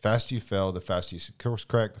 The faster you fail, the faster you course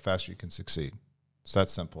correct, the faster you can succeed. It's that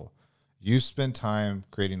simple. You spend time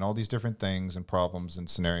creating all these different things and problems and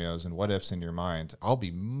scenarios and what ifs in your mind. I'll be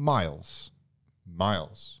miles,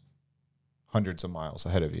 hundreds of miles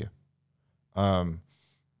ahead of you.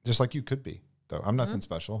 Just like you could be, though. I'm nothing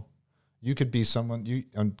special. You could be someone,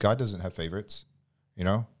 God doesn't have favorites,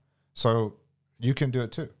 so you can do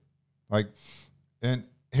it too. Like, and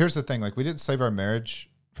here's the thing, like, we didn't save our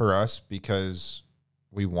marriage for us because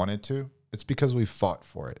we wanted to. It's because we fought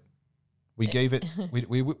for it. We gave it,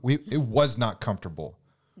 it was not comfortable.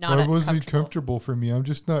 It wasn't comfortable for me. I'm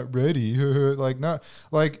just not ready. No,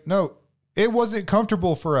 it wasn't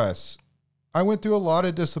comfortable for us. I went through a lot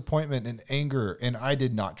of disappointment and anger, and I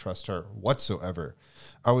did not trust her whatsoever.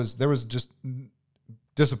 There was just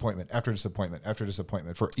disappointment after disappointment after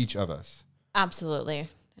disappointment for each of us. Absolutely.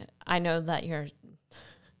 I know that you're,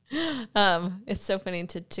 it's so funny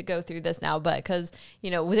to go through this now, but because,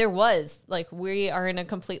 there was, like, we are in a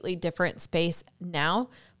completely different space now,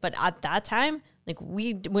 but at that time, like,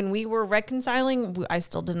 when we were reconciling, I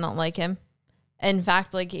still did not like him. In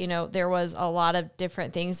fact, like, there was a lot of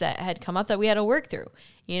different things that had come up that we had to work through,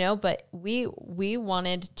 but we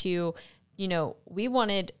wanted to, we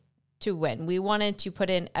wanted to win. We wanted to put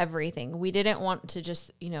in everything. We didn't want to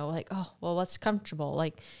just, like, oh, well, what's comfortable,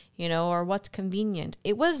 like, or what's convenient.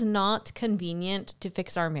 It was not convenient to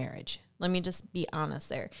fix our marriage. Let me just be honest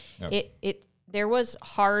there. Yep. There was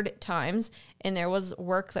hard times, and there was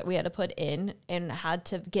work that we had to put in and had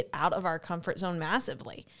to get out of our comfort zone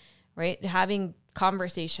massively, right? Having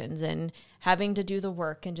conversations and having to do the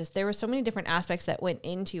work, and just, there were so many different aspects that went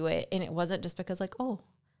into it. And it wasn't just because like, oh,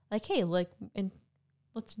 like, hey, like, and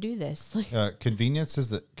let's do this. Like, convenience and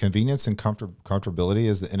comfortability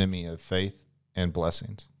is the enemy of faith and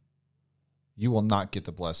blessings. You will not get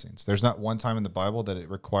the blessings. There's not one time in the Bible that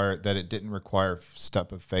it didn't require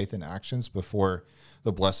step of faith and actions before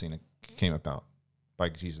the blessing came about by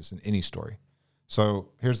Jesus in any story. So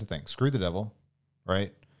here's the thing: screw the devil,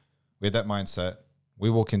 right? We had that mindset.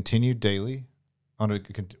 We will continue daily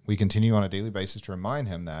we continue on a daily basis to remind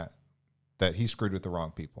him that he screwed with the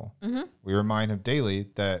wrong people. Mm-hmm. We remind him daily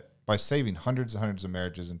that by saving hundreds and hundreds of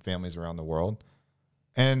marriages and families around the world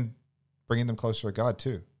and bringing them closer to God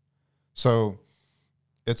too. So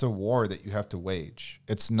it's a war that you have to wage.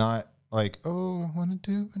 It's not like, oh, I want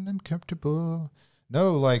to do it and I'm comfortable.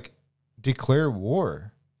 No, like, declare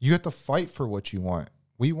war. You have to fight for what you want.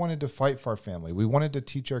 We wanted to fight for our family. We wanted to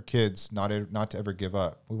teach our kids not to ever give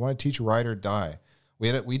up. We want to teach ride or die.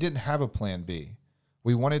 We didn't have a plan B.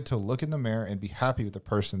 We wanted to look in the mirror and be happy with the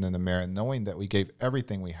person in the mirror, knowing that we gave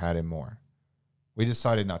everything we had and more. We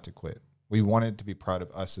decided not to quit. We wanted to be proud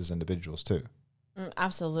of us as individuals too.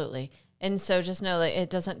 Absolutely. And so just know that it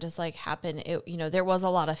doesn't just like happen. There was a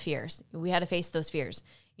lot of fears. We had to face those fears,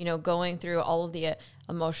 going through all of the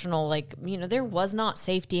emotional, there was not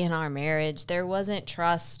safety in our marriage. There wasn't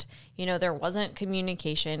trust, there wasn't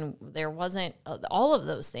communication. There wasn't all of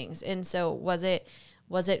those things. And so was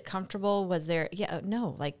it comfortable? Was there? Yeah,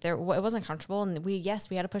 no, it wasn't comfortable. And we had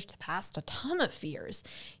to push past a ton of fears.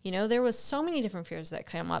 There was so many different fears that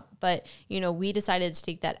came up, but, we decided to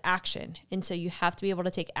take that action. And so you have to be able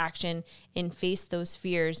to take action and face those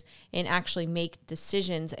fears and actually make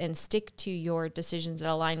decisions and stick to your decisions that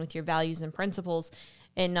align with your values and principles,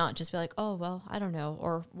 and not just be like, oh, well, I don't know.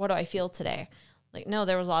 Or what do I feel today? Like, no,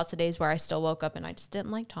 there was lots of days where I still woke up and I just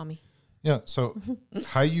didn't like Tommy. Yeah. So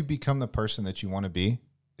how you become the person that you want to be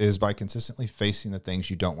is by consistently facing the things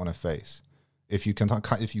you don't want to face. If you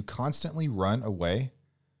constantly run away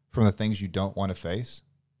from the things you don't want to face,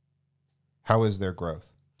 how is there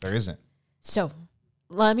growth? There isn't. So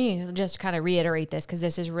let me just kind of reiterate this, because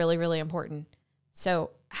this is really, really important.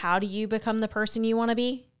 So how do you become the person you want to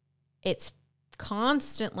be? It's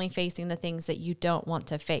constantly facing the things that you don't want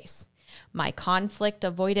to face. My conflict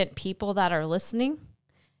avoidant people that are listening,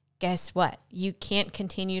 guess what? You can't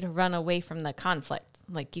continue to run away from the conflict.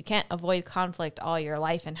 Like, you can't avoid conflict all your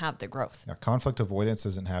life and have the growth. Yeah, conflict avoidance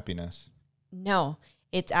isn't happiness. No,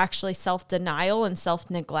 it's actually self-denial and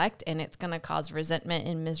self-neglect, and it's going to cause resentment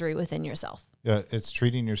and misery within yourself. Yeah, it's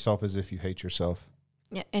treating yourself as if you hate yourself.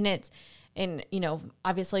 Yeah, and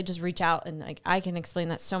obviously just reach out, and I can explain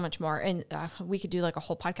that so much more. And we could do a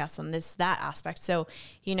whole podcast on that aspect. So,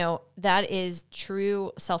 that is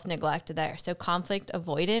true self-neglect there. So conflict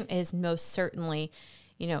avoidant is most certainly,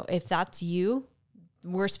 if that's you,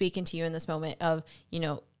 we're speaking to you in this moment of,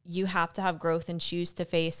 you have to have growth and choose to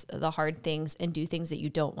face the hard things and do things that you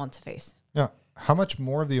don't want to face. Yeah. How much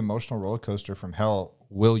more of the emotional roller coaster from hell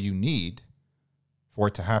will you need for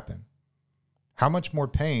it to happen? How much more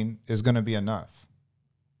pain is going to be enough?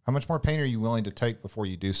 How much more pain are you willing to take before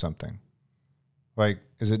you do something?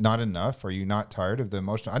 Is it not enough? Are you not tired of the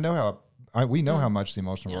emotional? We know how much the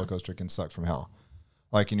emotional roller coaster can suck from hell,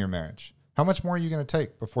 like in your marriage. How much more are you going to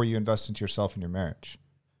take before you invest into yourself and your marriage?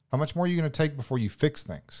 How much more are you going to take before you fix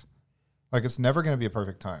things? It's never going to be a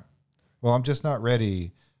perfect time. Well, I'm just not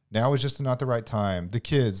ready. Now is just not the right time. The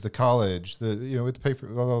kids, the college, we have to pay for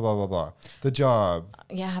blah, blah, blah, blah, blah. The job.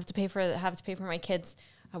 Yeah, I have to pay for my kids,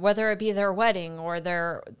 whether it be their wedding or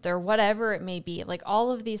their whatever it may be.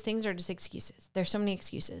 All of these things are just excuses. There's so many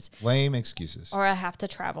excuses. Lame excuses. Or I have to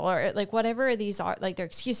travel, or whatever these are, they're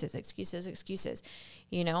excuses.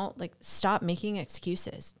 Stop making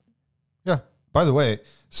excuses. Yeah. By the way,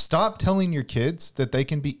 stop telling your kids that they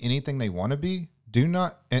can be anything they want to be. Do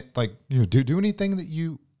not do anything that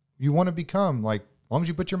you want to become. As long as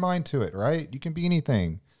you put your mind to it, right? You can be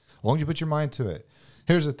anything as long as you put your mind to it.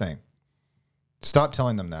 Here's the thing. Stop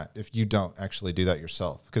telling them that if you don't actually do that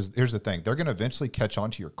yourself. Because here's the thing. They're going to eventually catch on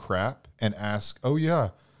to your crap and ask, oh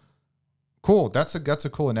yeah, cool. That's a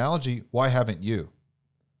cool analogy. Why haven't you?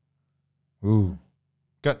 Ooh,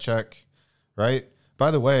 gut check, right?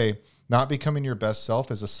 By the way, not becoming your best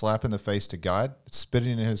self is a slap in the face to God. It's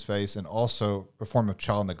spitting in his face, and also a form of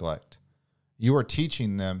child neglect. You are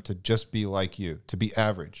teaching them to just be like you, to be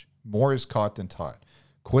average. More is caught than taught.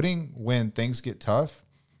 Quitting when things get tough,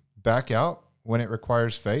 back out when it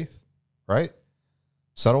requires faith, right?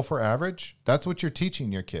 Settle for average. That's what you're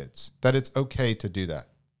teaching your kids, that it's okay to do that.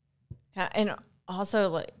 Yeah, and also,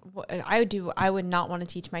 like, I would not want to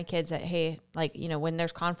teach my kids that, hey, like, when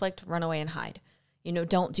there's conflict, run away and hide.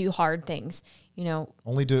 Don't do hard things.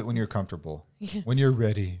 Only do it when you're comfortable, when you're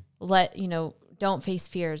ready. Don't face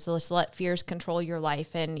fears. Let's let fears control your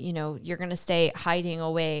life. And, you're going to stay hiding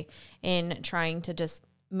away and trying to just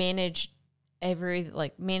manage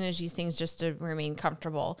these things just to remain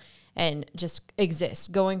comfortable and just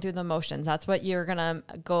exist, going through the motions. That's what you're going to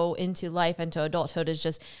go into life, into adulthood, is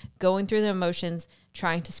just going through the emotions,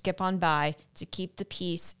 trying to skip on by to keep the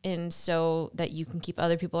peace, and so that you can keep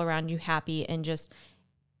other people around you happy and just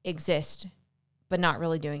exist, but not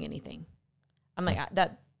really doing anything. I'm like,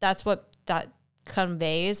 that's what that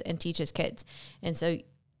conveys and teaches kids. And so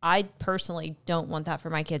I personally don't want that for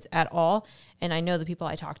my kids at all. And I know the people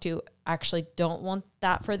I talk to actually don't want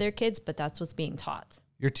that for their kids, but that's what's being taught.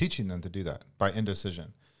 You're teaching them to do that by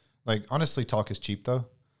indecision. Like, honestly, talk is cheap though.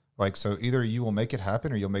 Like, so either you will make it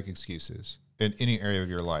happen or you'll make excuses in any area of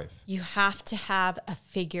your life. You have to have a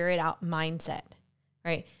figure it out mindset,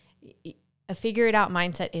 right? A figure it out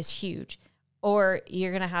mindset is huge. Or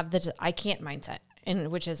you're going to have the I can't mindset,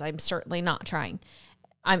 and which is I'm certainly not trying.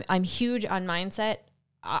 I'm huge on mindset.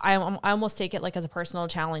 I almost take it like as a personal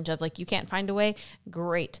challenge of like, you can't find a way.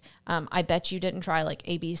 Great. I bet you didn't try like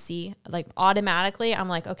ABC. Like automatically I'm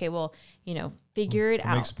like, okay, well, figure it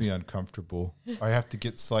out. It makes me uncomfortable. I have to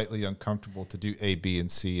get slightly uncomfortable to do A, B,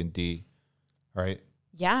 and C, and D. Right.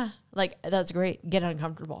 Yeah. Like that's great. Get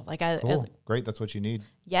uncomfortable. Like cool. Great. That's what you need.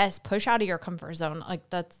 Yes. Push out of your comfort zone. Like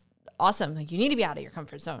that's awesome. Like you need to be out of your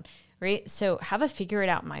comfort zone. Right. So have a figure it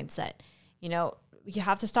out mindset. You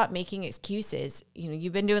have to stop making excuses.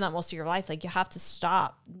 You've been doing that most of your life. Like you have to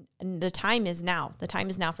stop. And the time is now. The time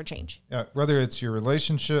is now for change. Yeah. Whether it's your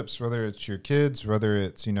relationships, whether it's your kids, whether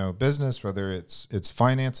it's, business, whether it's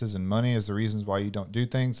finances and money is the reasons why you don't do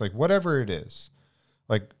things, like whatever it is,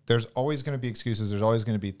 like there's always going to be excuses. There's always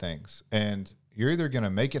going to be things, and you're either going to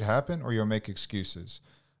make it happen or you'll make excuses.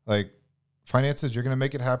 Like finances, you're going to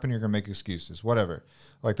make it happen. You're going to make excuses, whatever.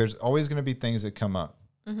 Like there's always going to be things that come up.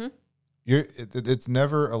 Mm-hmm. It's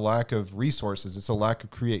never a lack of resources. It's a lack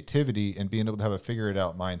of creativity and being able to have a figure it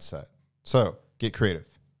out mindset. So get creative,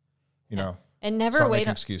 and never stop wait making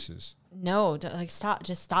on excuses. No,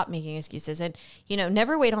 stop making excuses. And,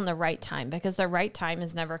 never wait on the right time, because the right time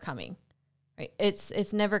is never coming, right?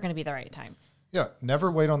 It's never going to be the right time. Yeah.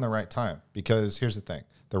 Never wait on the right time, because here's the thing.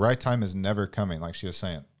 The right time is never coming. Like she was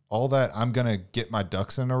saying, all that I'm going to get my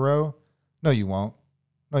ducks in a row. No, you won't.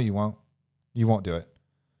 No, you won't. You won't do it.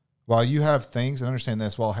 While you have things, and understand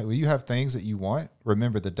this, while you have things that you want,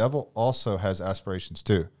 remember the devil also has aspirations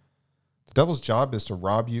too. The devil's job is to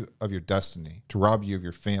rob you of your destiny, to rob you of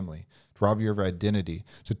your family, to rob you of your identity,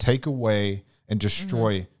 to take away and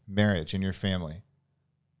destroy marriage in your family.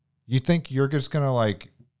 You think you're just going to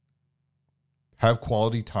have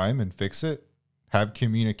quality time and fix it? Have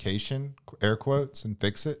communication, air quotes, and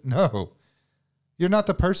fix it? No. You're not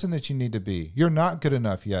the person that you need to be. You're not good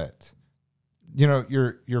enough yet.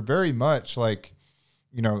 You're very much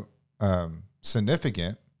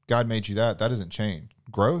significant. God made you that. That doesn't change.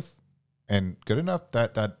 Growth and good enough,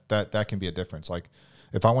 that can be a difference. Like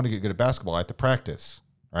if I want to get good at basketball, I have to practice,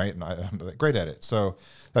 right? And I'm great at it. So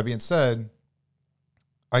that being said,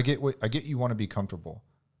 I get you want to be comfortable.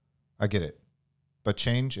 I get it. But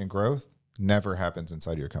change and growth never happens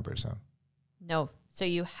inside of your comfort zone. No. So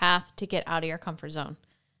you have to get out of your comfort zone.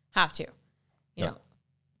 Have to. You know.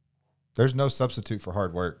 There's no substitute for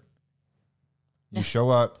hard work. You show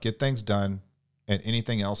up, get things done, and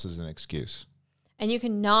anything else is an excuse. And you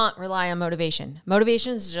cannot rely on motivation.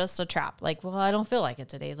 Motivation is just a trap. Like, well, I don't feel like it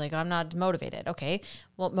today. Like, I'm not motivated. Okay.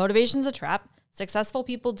 Well, motivation's a trap. Successful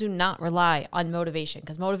people do not rely on motivation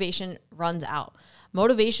because motivation runs out.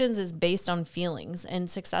 Motivations is based on feelings, and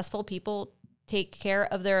successful people take care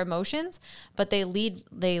of their emotions, but they lead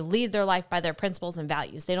their life by their principles and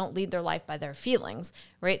values. They don't lead their life by their feelings,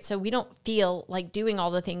 right? So we don't feel like doing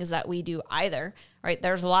all the things that we do either, right?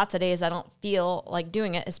 There's lots of days I don't feel like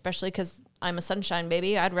doing it, especially because I'm a sunshine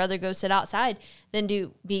baby. I'd rather go sit outside than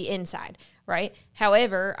be inside, right?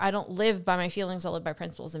 However, I don't live by my feelings. I live by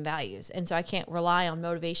principles and values. And so I can't rely on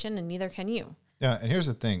motivation, and neither can you. Yeah, and here's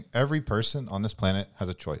the thing. Every person on this planet has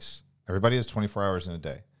a choice. Everybody has 24 hours in a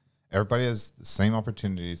day. Everybody has the same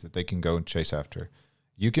opportunities that they can go and chase after.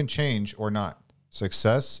 You can change or not.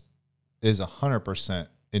 Success is 100%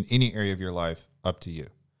 in any area of your life up to you.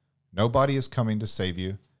 Nobody is coming to save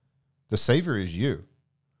you. The Savior is you.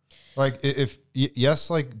 Like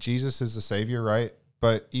yes, like Jesus is the Savior, right?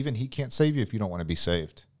 But even he can't save you if you don't want to be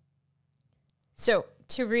saved. So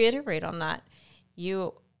to reiterate on that,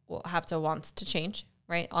 you will have to want to change,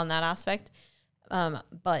 right? On that aspect.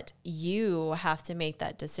 But you have to make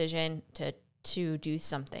that decision to do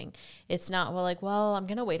something. It's not, I'm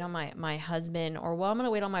going to wait on my husband, or, I'm going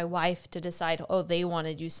to wait on my wife to decide, they want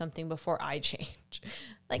to do something before I change.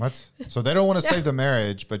 What? So they don't want to save the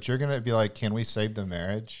marriage, but you're going to be like, can we save the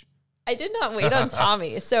marriage? I did not wait on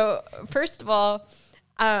Tommy. So first of all,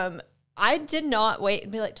 I did not wait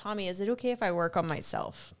and be like, Tommy, is it okay if I work on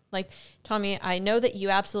myself? Like, Tommy, I know that you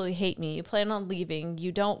absolutely hate me. You plan on leaving.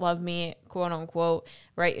 You don't love me, quote unquote,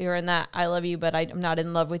 right? You're in that I love you, but I'm not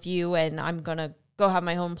in love with you. And I'm going to go have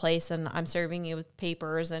my own place and I'm serving you with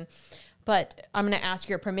papers. But I'm going to ask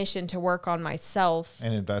your permission to work on myself.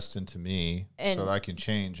 And invest into me so that I can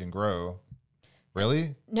change and grow.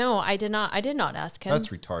 Really? No, I did not. I did not ask him. That's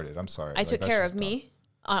retarded. I'm sorry. I took care of me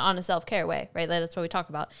on a self-care way, right? That's what we talk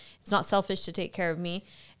about. It's not selfish to take care of me.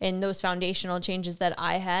 And those foundational changes that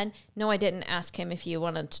I had, no, I didn't ask him if he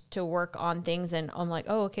wanted to work on things. And I'm like,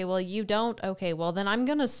 oh, okay, well, you don't. Okay, well, then I'm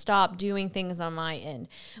going to stop doing things on my end.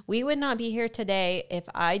 We would not be here today if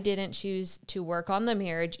I didn't choose to work on the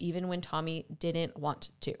marriage, even when Tommy didn't want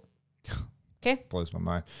to. Okay? Blows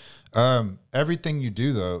my mind. Everything you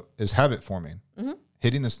do, though, is habit forming. Mm-hmm.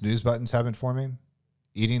 Hitting the snooze button's habit forming.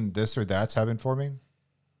 Eating this or that's habit forming.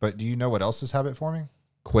 But do you know what else is habit forming?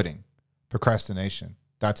 Quitting. Procrastination.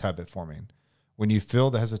 That's habit forming. When you feel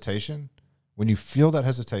the hesitation,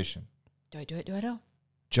 do I do it? Do I know?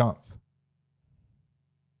 Jump.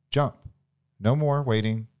 No more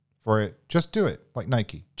waiting for it. Just do it. Like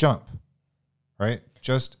Nike. Jump. Right?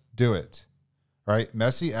 Just do it. Right?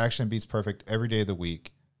 Messy action beats perfect every day of the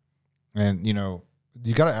week. And, you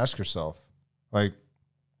got to ask yourself, like,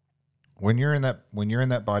 when you're in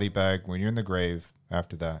that body bag, when you're in the grave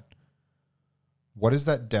after that, what is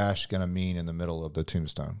that dash going to mean in the middle of the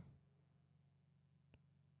tombstone?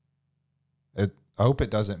 I hope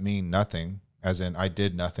it doesn't mean nothing, as in I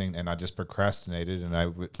did nothing and I just procrastinated and I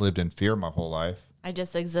lived in fear my whole life. I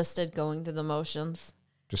just existed going through the motions.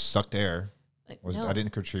 Just sucked air. No. I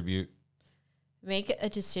didn't contribute. Make a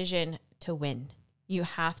decision to win. You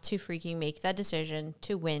have to freaking make that decision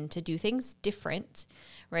to win, to do things different,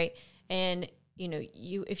 right? And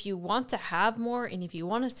if you want to have more and if you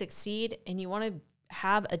want to succeed and you want to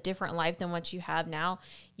have a different life than what you have now,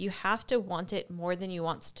 you have to want it more than you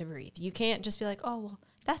want to breathe. You can't just be like, oh, well,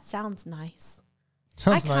 that sounds nice.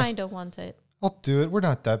 I kind of want it. I'll do it. We're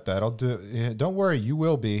not that bad. I'll do it. Yeah, don't worry. You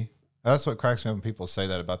will be. That's what cracks me up when people say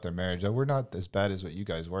that about their marriage. Oh, we're not as bad as what you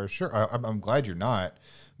guys were. Sure. I'm glad you're not,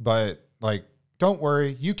 but like, don't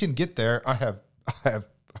worry. You can get there. I have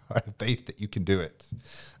faith that you can do it.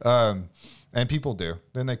 And people do.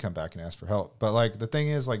 Then they come back and ask for help. But like the thing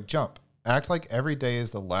is, like, jump. Act like every day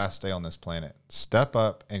is the last day on this planet. Step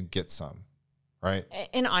up and get some, right?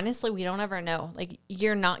 And honestly, we don't ever know. Like,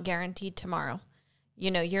 you're not guaranteed tomorrow.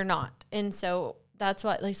 You're not. And so that's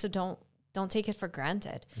what, like, so don't take it for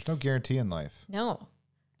granted. There's no guarantee in life. No.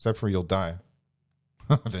 Except for you'll die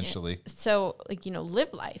eventually. So, like,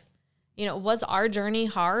 live life. Was our journey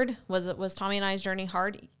hard? Was Tommy and I's journey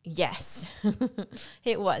hard? Yes.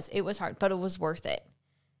 It was hard, but it was worth it.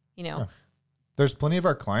 Yeah. There's plenty of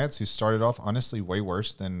our clients who started off honestly way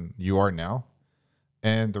worse than you are now.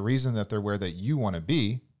 And the reason that they're where that you want to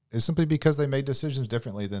be is simply because they made decisions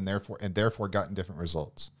differently therefore gotten different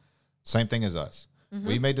results. Same thing as us. Mm-hmm.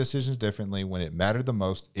 We made decisions differently when it mattered the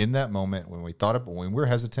most in that moment, when we thought when we were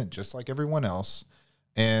hesitant, just like everyone else.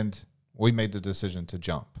 And we made the decision to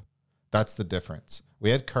jump. That's the difference. We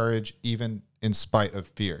had courage even in spite of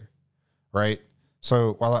fear, right?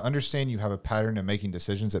 So while I understand you have a pattern of making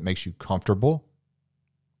decisions that makes you comfortable,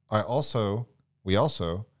 we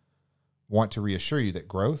also want to reassure you that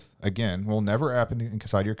growth, again, will never happen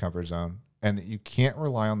inside your comfort zone and that you can't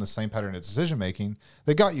rely on the same pattern of decision making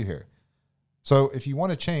that got you here. So if you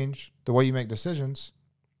want to change the way you make decisions,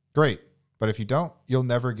 great. But if you don't, you'll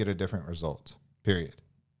never get a different result, period.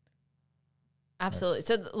 Absolutely. Right.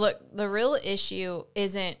 So look, the real issue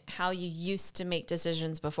isn't how you used to make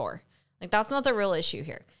decisions before. Like, that's not the real issue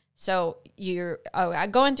here. So you're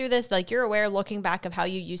going through this, like, you're aware, looking back, of how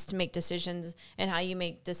you used to make decisions and how you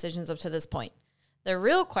make decisions up to this point. The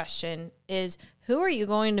real question is, who are you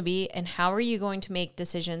going to be and how are you going to make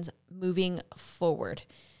decisions moving forward?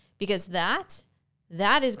 Because that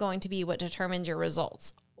is going to be what determines your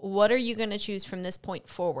results. What are you going to choose from this point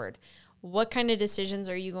forward? What kind of decisions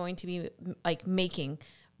are you going to be like making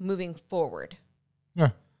moving forward? Yeah.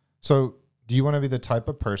 So do you want to be the type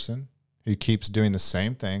of person who keeps doing the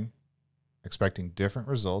same thing expecting different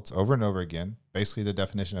results over and over again, basically the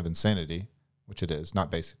definition of insanity, which it is,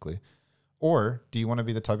 not basically? Or do you want to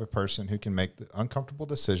be the type of person who can make the uncomfortable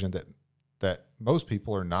decision that most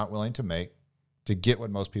people are not willing to make to get what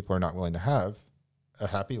most people are not willing to have, a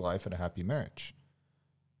happy life and a happy marriage?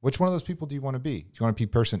 Which one of those people do you want to be? Do you want to be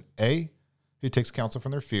person A, who takes counsel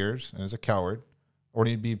from their fears and is a coward? Or do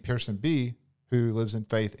you be person B, who lives in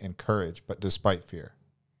faith and courage, but despite fear?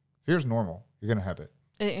 Fear is normal. You're going to have it.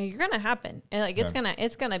 You're going to happen. And like,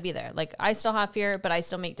 it's going to be there. Like, I still have fear, but I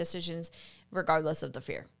still make decisions regardless of the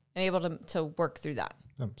fear. I'm able to work through that.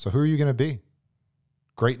 So who are you going to be?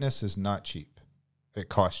 Greatness is not cheap. It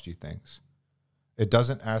costs you things. It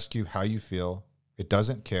doesn't ask you how you feel. It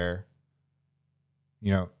doesn't care.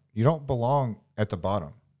 You know, you don't belong at the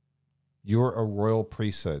bottom. You're a royal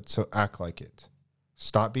priesthood, so act like it.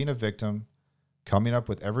 Stop being a victim, coming up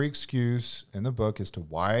with every excuse in the book as to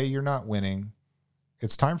why you're not winning.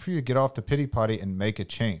 It's time for you to get off the pity potty and make a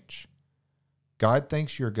change. God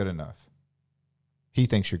thinks you're good enough. He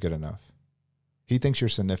thinks you're good enough. He thinks you're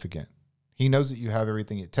significant. He knows that you have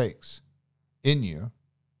everything it takes in you.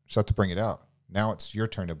 Just have to bring it out. Now it's your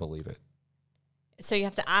turn to believe it. So you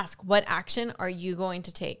have to ask, what action are you going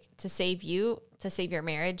to take to save you, to save your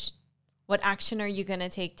marriage? What action are you going to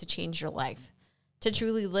take to change your life, to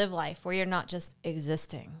truly live life where you're not just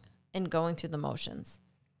existing and going through the motions?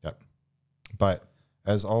 Yep. But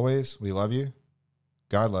as always, we love you.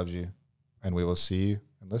 God loves you. And we will see you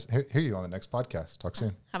and hear you on the next podcast. Talk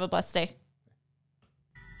soon. Have a blessed day.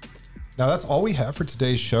 Now, that's all we have for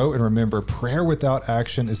today's show. And remember, prayer without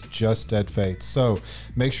action is just dead faith. So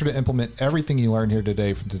make sure to implement everything you learned here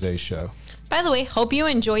today from today's show. By the way, hope you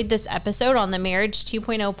enjoyed this episode on the Marriage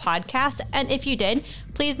 2.0 podcast. And if you did,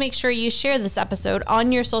 please make sure you share this episode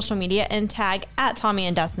on your social media and tag @Tommy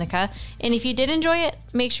and Desnekka. And if you did enjoy it,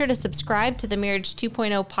 make sure to subscribe to the Marriage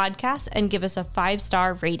 2.0 podcast and give us a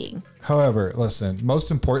 5-star rating. However, listen,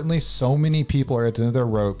 most importantly, so many people are at the end of their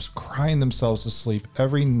ropes, crying themselves to sleep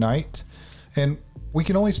every night. And we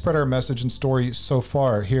can only spread our message and story so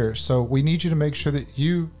far here. So we need you to make sure that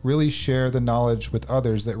you really share the knowledge with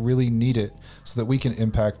others that really need it so that we can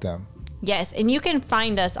impact them. Yes, and you can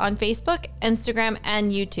find us on Facebook, Instagram,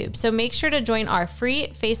 and YouTube. So make sure to join our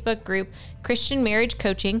free Facebook group, Christian Marriage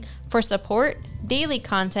Coaching, for support, daily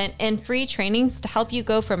content, and free trainings to help you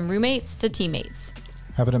go from roommates to teammates.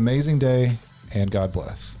 Have an amazing day, and God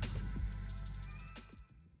bless.